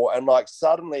before, and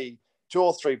suddenly 2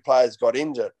 or 3 players got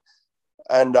injured.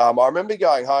 And I remember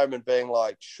going home and being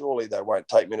like, surely they won't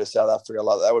take me to South Africa.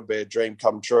 That would be a dream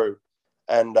come true.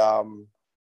 And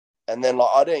then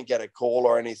I didn't get a call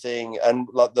or anything. And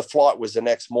the flight was the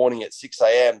next morning at 6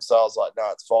 a.m. So I was like, no,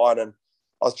 it's fine. And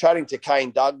I was chatting to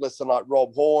Kane Douglas and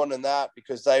Rob Horn and that,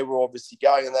 because they were obviously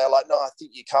going, and they're like, no, I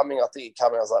think you're coming. I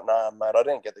was like, no, mate, I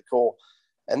didn't get the call.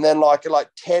 And then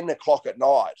at 10 o'clock at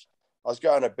night, I was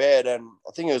going to bed, and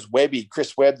I think it was Webby,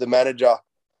 Chris Webb, the manager.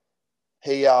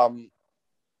 He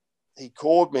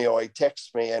called me, or he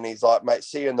texted me, and he's like, mate,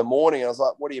 see you in the morning. And I was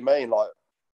like, what do you mean?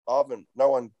 No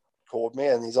one called me.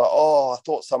 And he's like, oh, I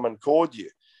thought someone called you.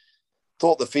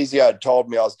 Thought the physio had told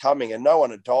me I was coming, and no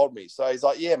one had told me. So he's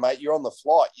like, yeah, mate, you're on the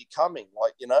flight. You're coming,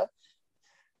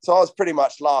 So I was pretty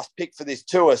much last pick for this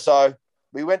tour. So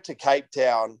we went to Cape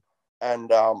Town,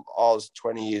 and I was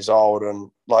 20 years old,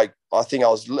 and I think I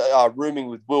was rooming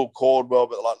with Will Caldwell,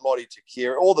 but Lottie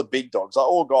Takira, all the big dogs,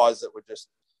 all guys that were just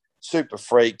super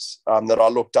freaks that I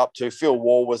looked up to. Phil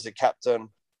Wall was the captain.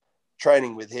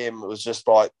 Training with him, it was just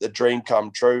the dream come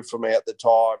true for me at the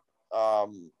time.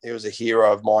 He was a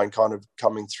hero of mine kind of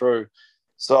coming through.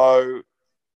 So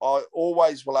I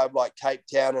always will have Cape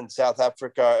Town and South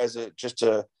Africa as just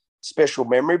a special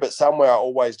memory, but somewhere I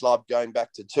always loved going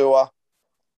back to tour.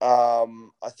 I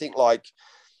think like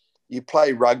you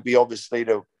play rugby obviously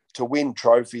to win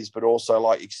trophies, but also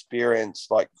like experience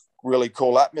like really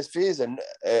cool atmospheres, and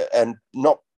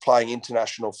not playing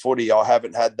international footy. I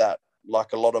haven't had that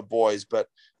like a lot of boys, but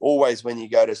always when you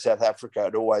go to South Africa,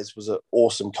 it always was an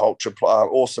awesome culture,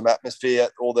 awesome atmosphere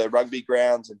at all their rugby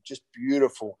grounds, and just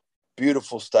beautiful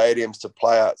stadiums to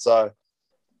play at. So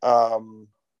I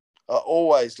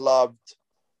always loved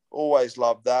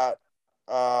that.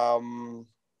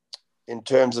 In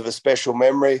terms of a special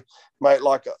memory, mate,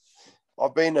 like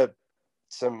I've been to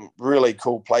some really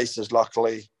cool places,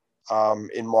 luckily,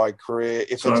 in my career.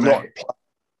 If it's not,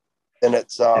 then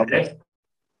it's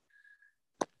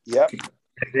yeah.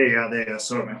 There you are. There.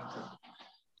 Sorry, man.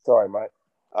 Sorry, mate.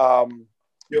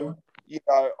 You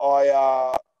know,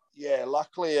 I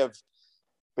luckily have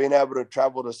been able to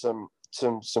travel to some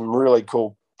really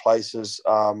cool places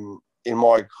in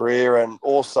my career, and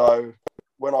also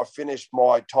when I finished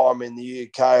my time in the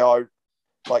UK, I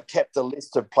like kept a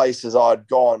list of places I'd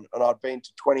gone, and I'd been to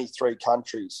 23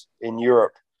 countries in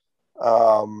Europe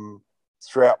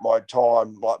throughout my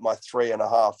time, like my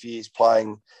 3.5 years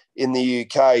playing in the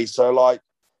UK. So like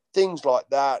things like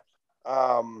that,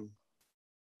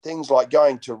 things like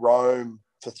going to Rome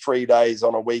for 3 days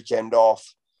on a weekend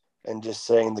off and just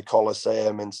seeing the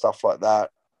Colosseum and stuff like that,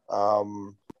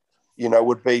 you know,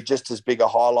 would be just as big a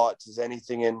highlights as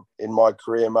anything in my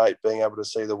career, mate. Being able to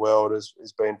see the world has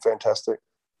been fantastic.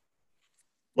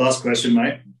 Last question,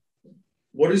 mate.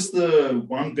 What is the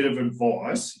one bit of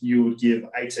advice you would give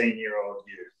 18-year-old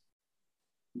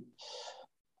you?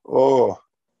 Oh,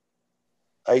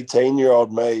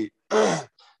 18-year-old me,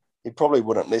 he probably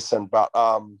wouldn't listen, but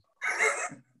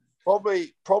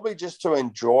probably just to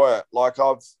enjoy it. Like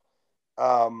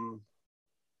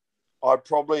I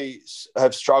probably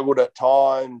have struggled at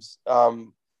times,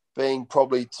 being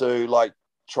probably to like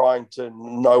trying to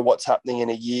know what's happening in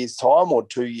a year's time or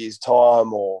 2 years'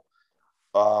 time, or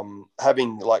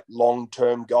having like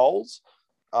long-term goals.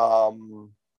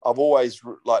 I've always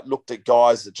like looked at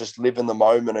guys that just live in the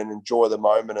moment and enjoy the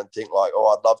moment and think like, oh,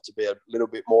 I'd love to be a little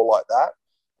bit more like that.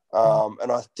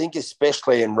 And I think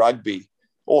especially in rugby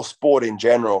or sport in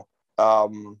general,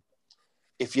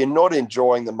 if you're not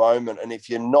enjoying the moment, and if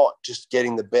you're not just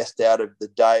getting the best out of the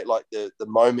day, like the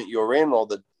moment you're in, or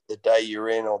the day you're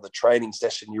in, or the training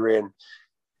session you're in,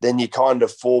 then you kind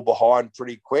of fall behind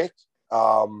pretty quick.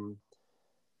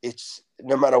 It's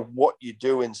no matter what you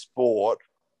do in sport,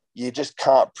 you just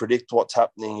can't predict what's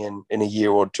happening in a year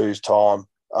or two's time.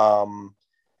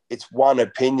 It's one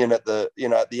opinion at the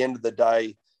end of the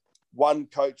day. One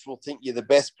coach will think you're the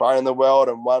best player in the world,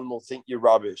 and one will think you're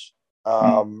rubbish.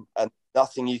 And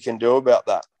nothing you can do about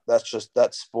that.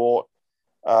 That's sport.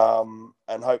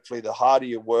 And hopefully the harder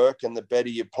you work and the better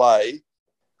you play,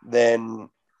 then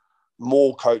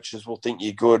more coaches will think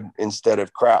you're good instead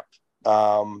of crap.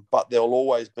 But there'll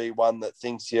always be one that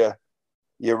thinks you're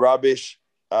rubbish.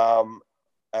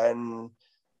 And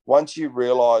once you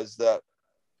realize that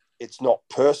it's not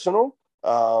personal,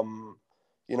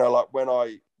 you know, like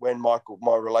when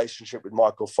my relationship with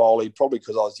Michael Foley, probably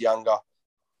because I was younger,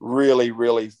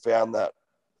 really found that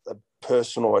a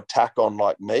personal attack on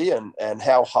like me and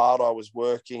how hard I was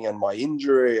working and my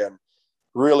injury, and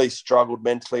really struggled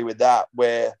mentally with that.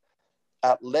 Where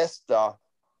at Leicester,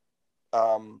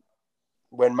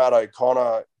 when Matt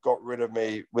O'Connor got rid of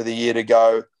me with a year to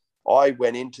go, I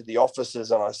went into the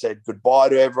offices and I said goodbye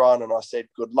to everyone, and I said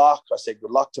good luck. I said good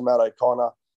luck to Matt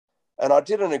O'Connor. And I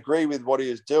didn't agree with what he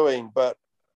was doing, but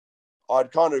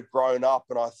I'd kind of grown up,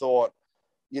 and I thought,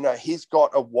 you know, he's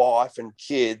got a wife and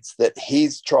kids that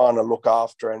he's trying to look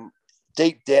after. And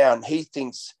deep down, he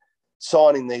thinks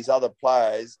signing these other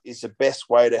players is the best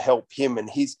way to help him and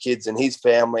his kids and his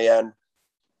family. And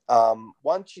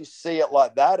once you see it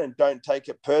like that and don't take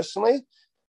it personally,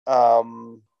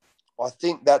 I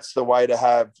think that's the way to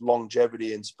have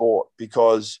longevity in sport,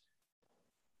 because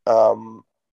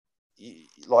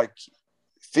like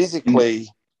physically,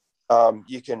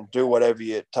 you can do whatever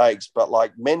it takes, but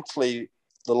like mentally,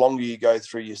 the longer you go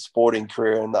through your sporting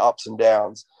career and the ups and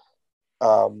downs,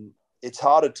 it's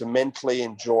harder to mentally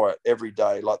enjoy it every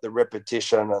day, like the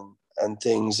repetition and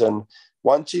things. And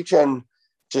once you can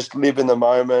just live in the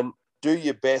moment, do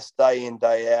your best day in,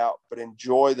 day out, but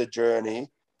enjoy the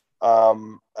journey,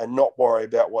 and not worry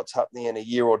about what's happening in a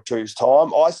year or two's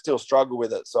time. I still struggle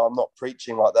with it, so I'm not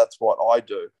preaching like that's what I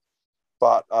do.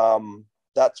 But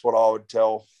that's what I would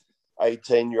tell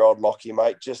 18-year-old Lockie,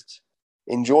 mate. Just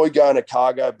enjoy going to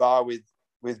Cargo Bar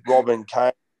with Robin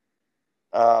Kane,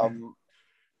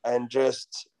 and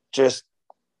just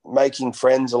making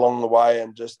friends along the way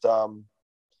and just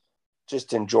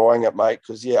enjoying it, mate.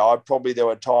 Because there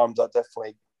were times I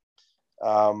definitely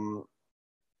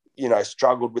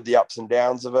struggled with the ups and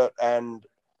downs of it, and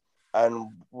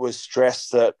was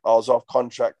stressed that I was off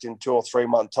contract in 2 or 3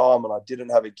 month time and I didn't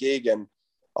have a gig, and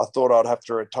I thought I'd have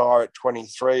to retire at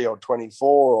 23 or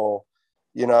 24 or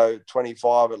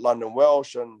 25 at London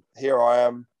Welsh, and here I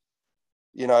am,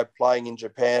 playing in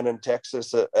Japan and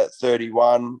Texas at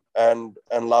 31 and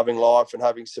loving life and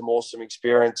having some awesome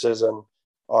experiences. And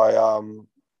I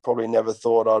probably never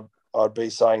thought I'd be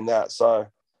saying that. So,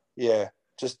 yeah,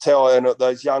 just telling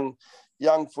those young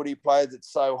footy players,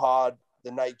 it's so hard,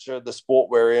 the nature of the sport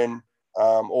we're in,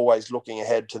 always looking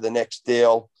ahead to the next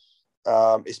deal,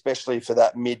 especially for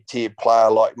that mid-tier player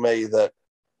like me, that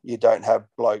you don't have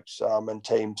blokes and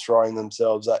teams throwing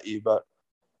themselves at you. But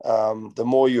the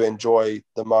more you enjoy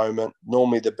the moment,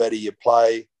 normally the better you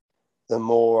play, the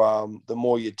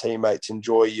more your teammates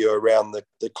enjoy you around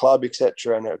the club,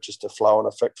 etc., and it's just a flow-on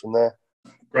effect from there.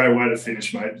 Great way to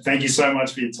finish, mate. Thank you so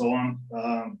much for your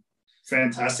time.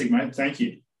 Fantastic, mate. Thank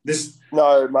you.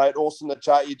 No, mate, awesome to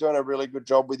chat. You're doing a really good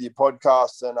job with your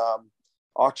podcast, and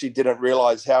I actually didn't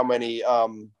realise how many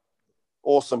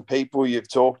awesome people you've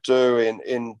talked to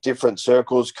in different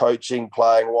circles, coaching,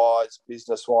 playing-wise,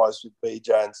 business-wise with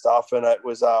BJ and stuff. And it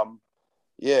was,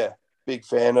 big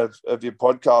fan of your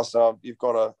podcast. You've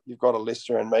got a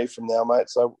listener in me from now, mate,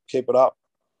 so keep it up.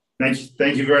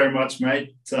 Thank you very much,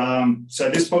 mate. So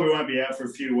this probably won't be out for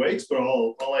a few weeks, but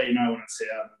I'll let you know when it's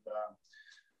out. And,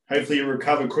 hopefully you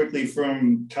recover quickly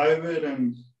from COVID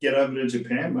and get over to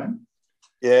Japan, mate.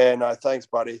 Yeah, no, thanks,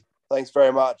 buddy. Thanks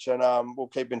very much, and we'll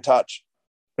keep in touch.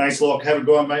 Thanks, Locke. Have a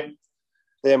good one, mate.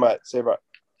 Yeah, mate. See you, bro.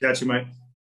 Catch you, mate.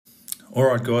 All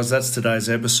right, guys, that's today's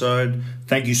episode.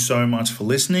 Thank you so much for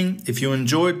listening. If you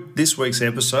enjoyed this week's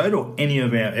episode or any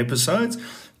of our episodes,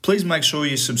 please make sure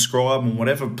you subscribe on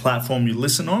whatever platform you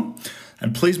listen on.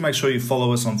 And please make sure you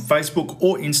follow us on Facebook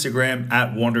or Instagram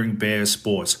at Wandering Bear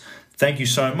Sports. Thank you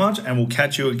so much, and we'll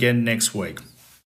catch you again next week.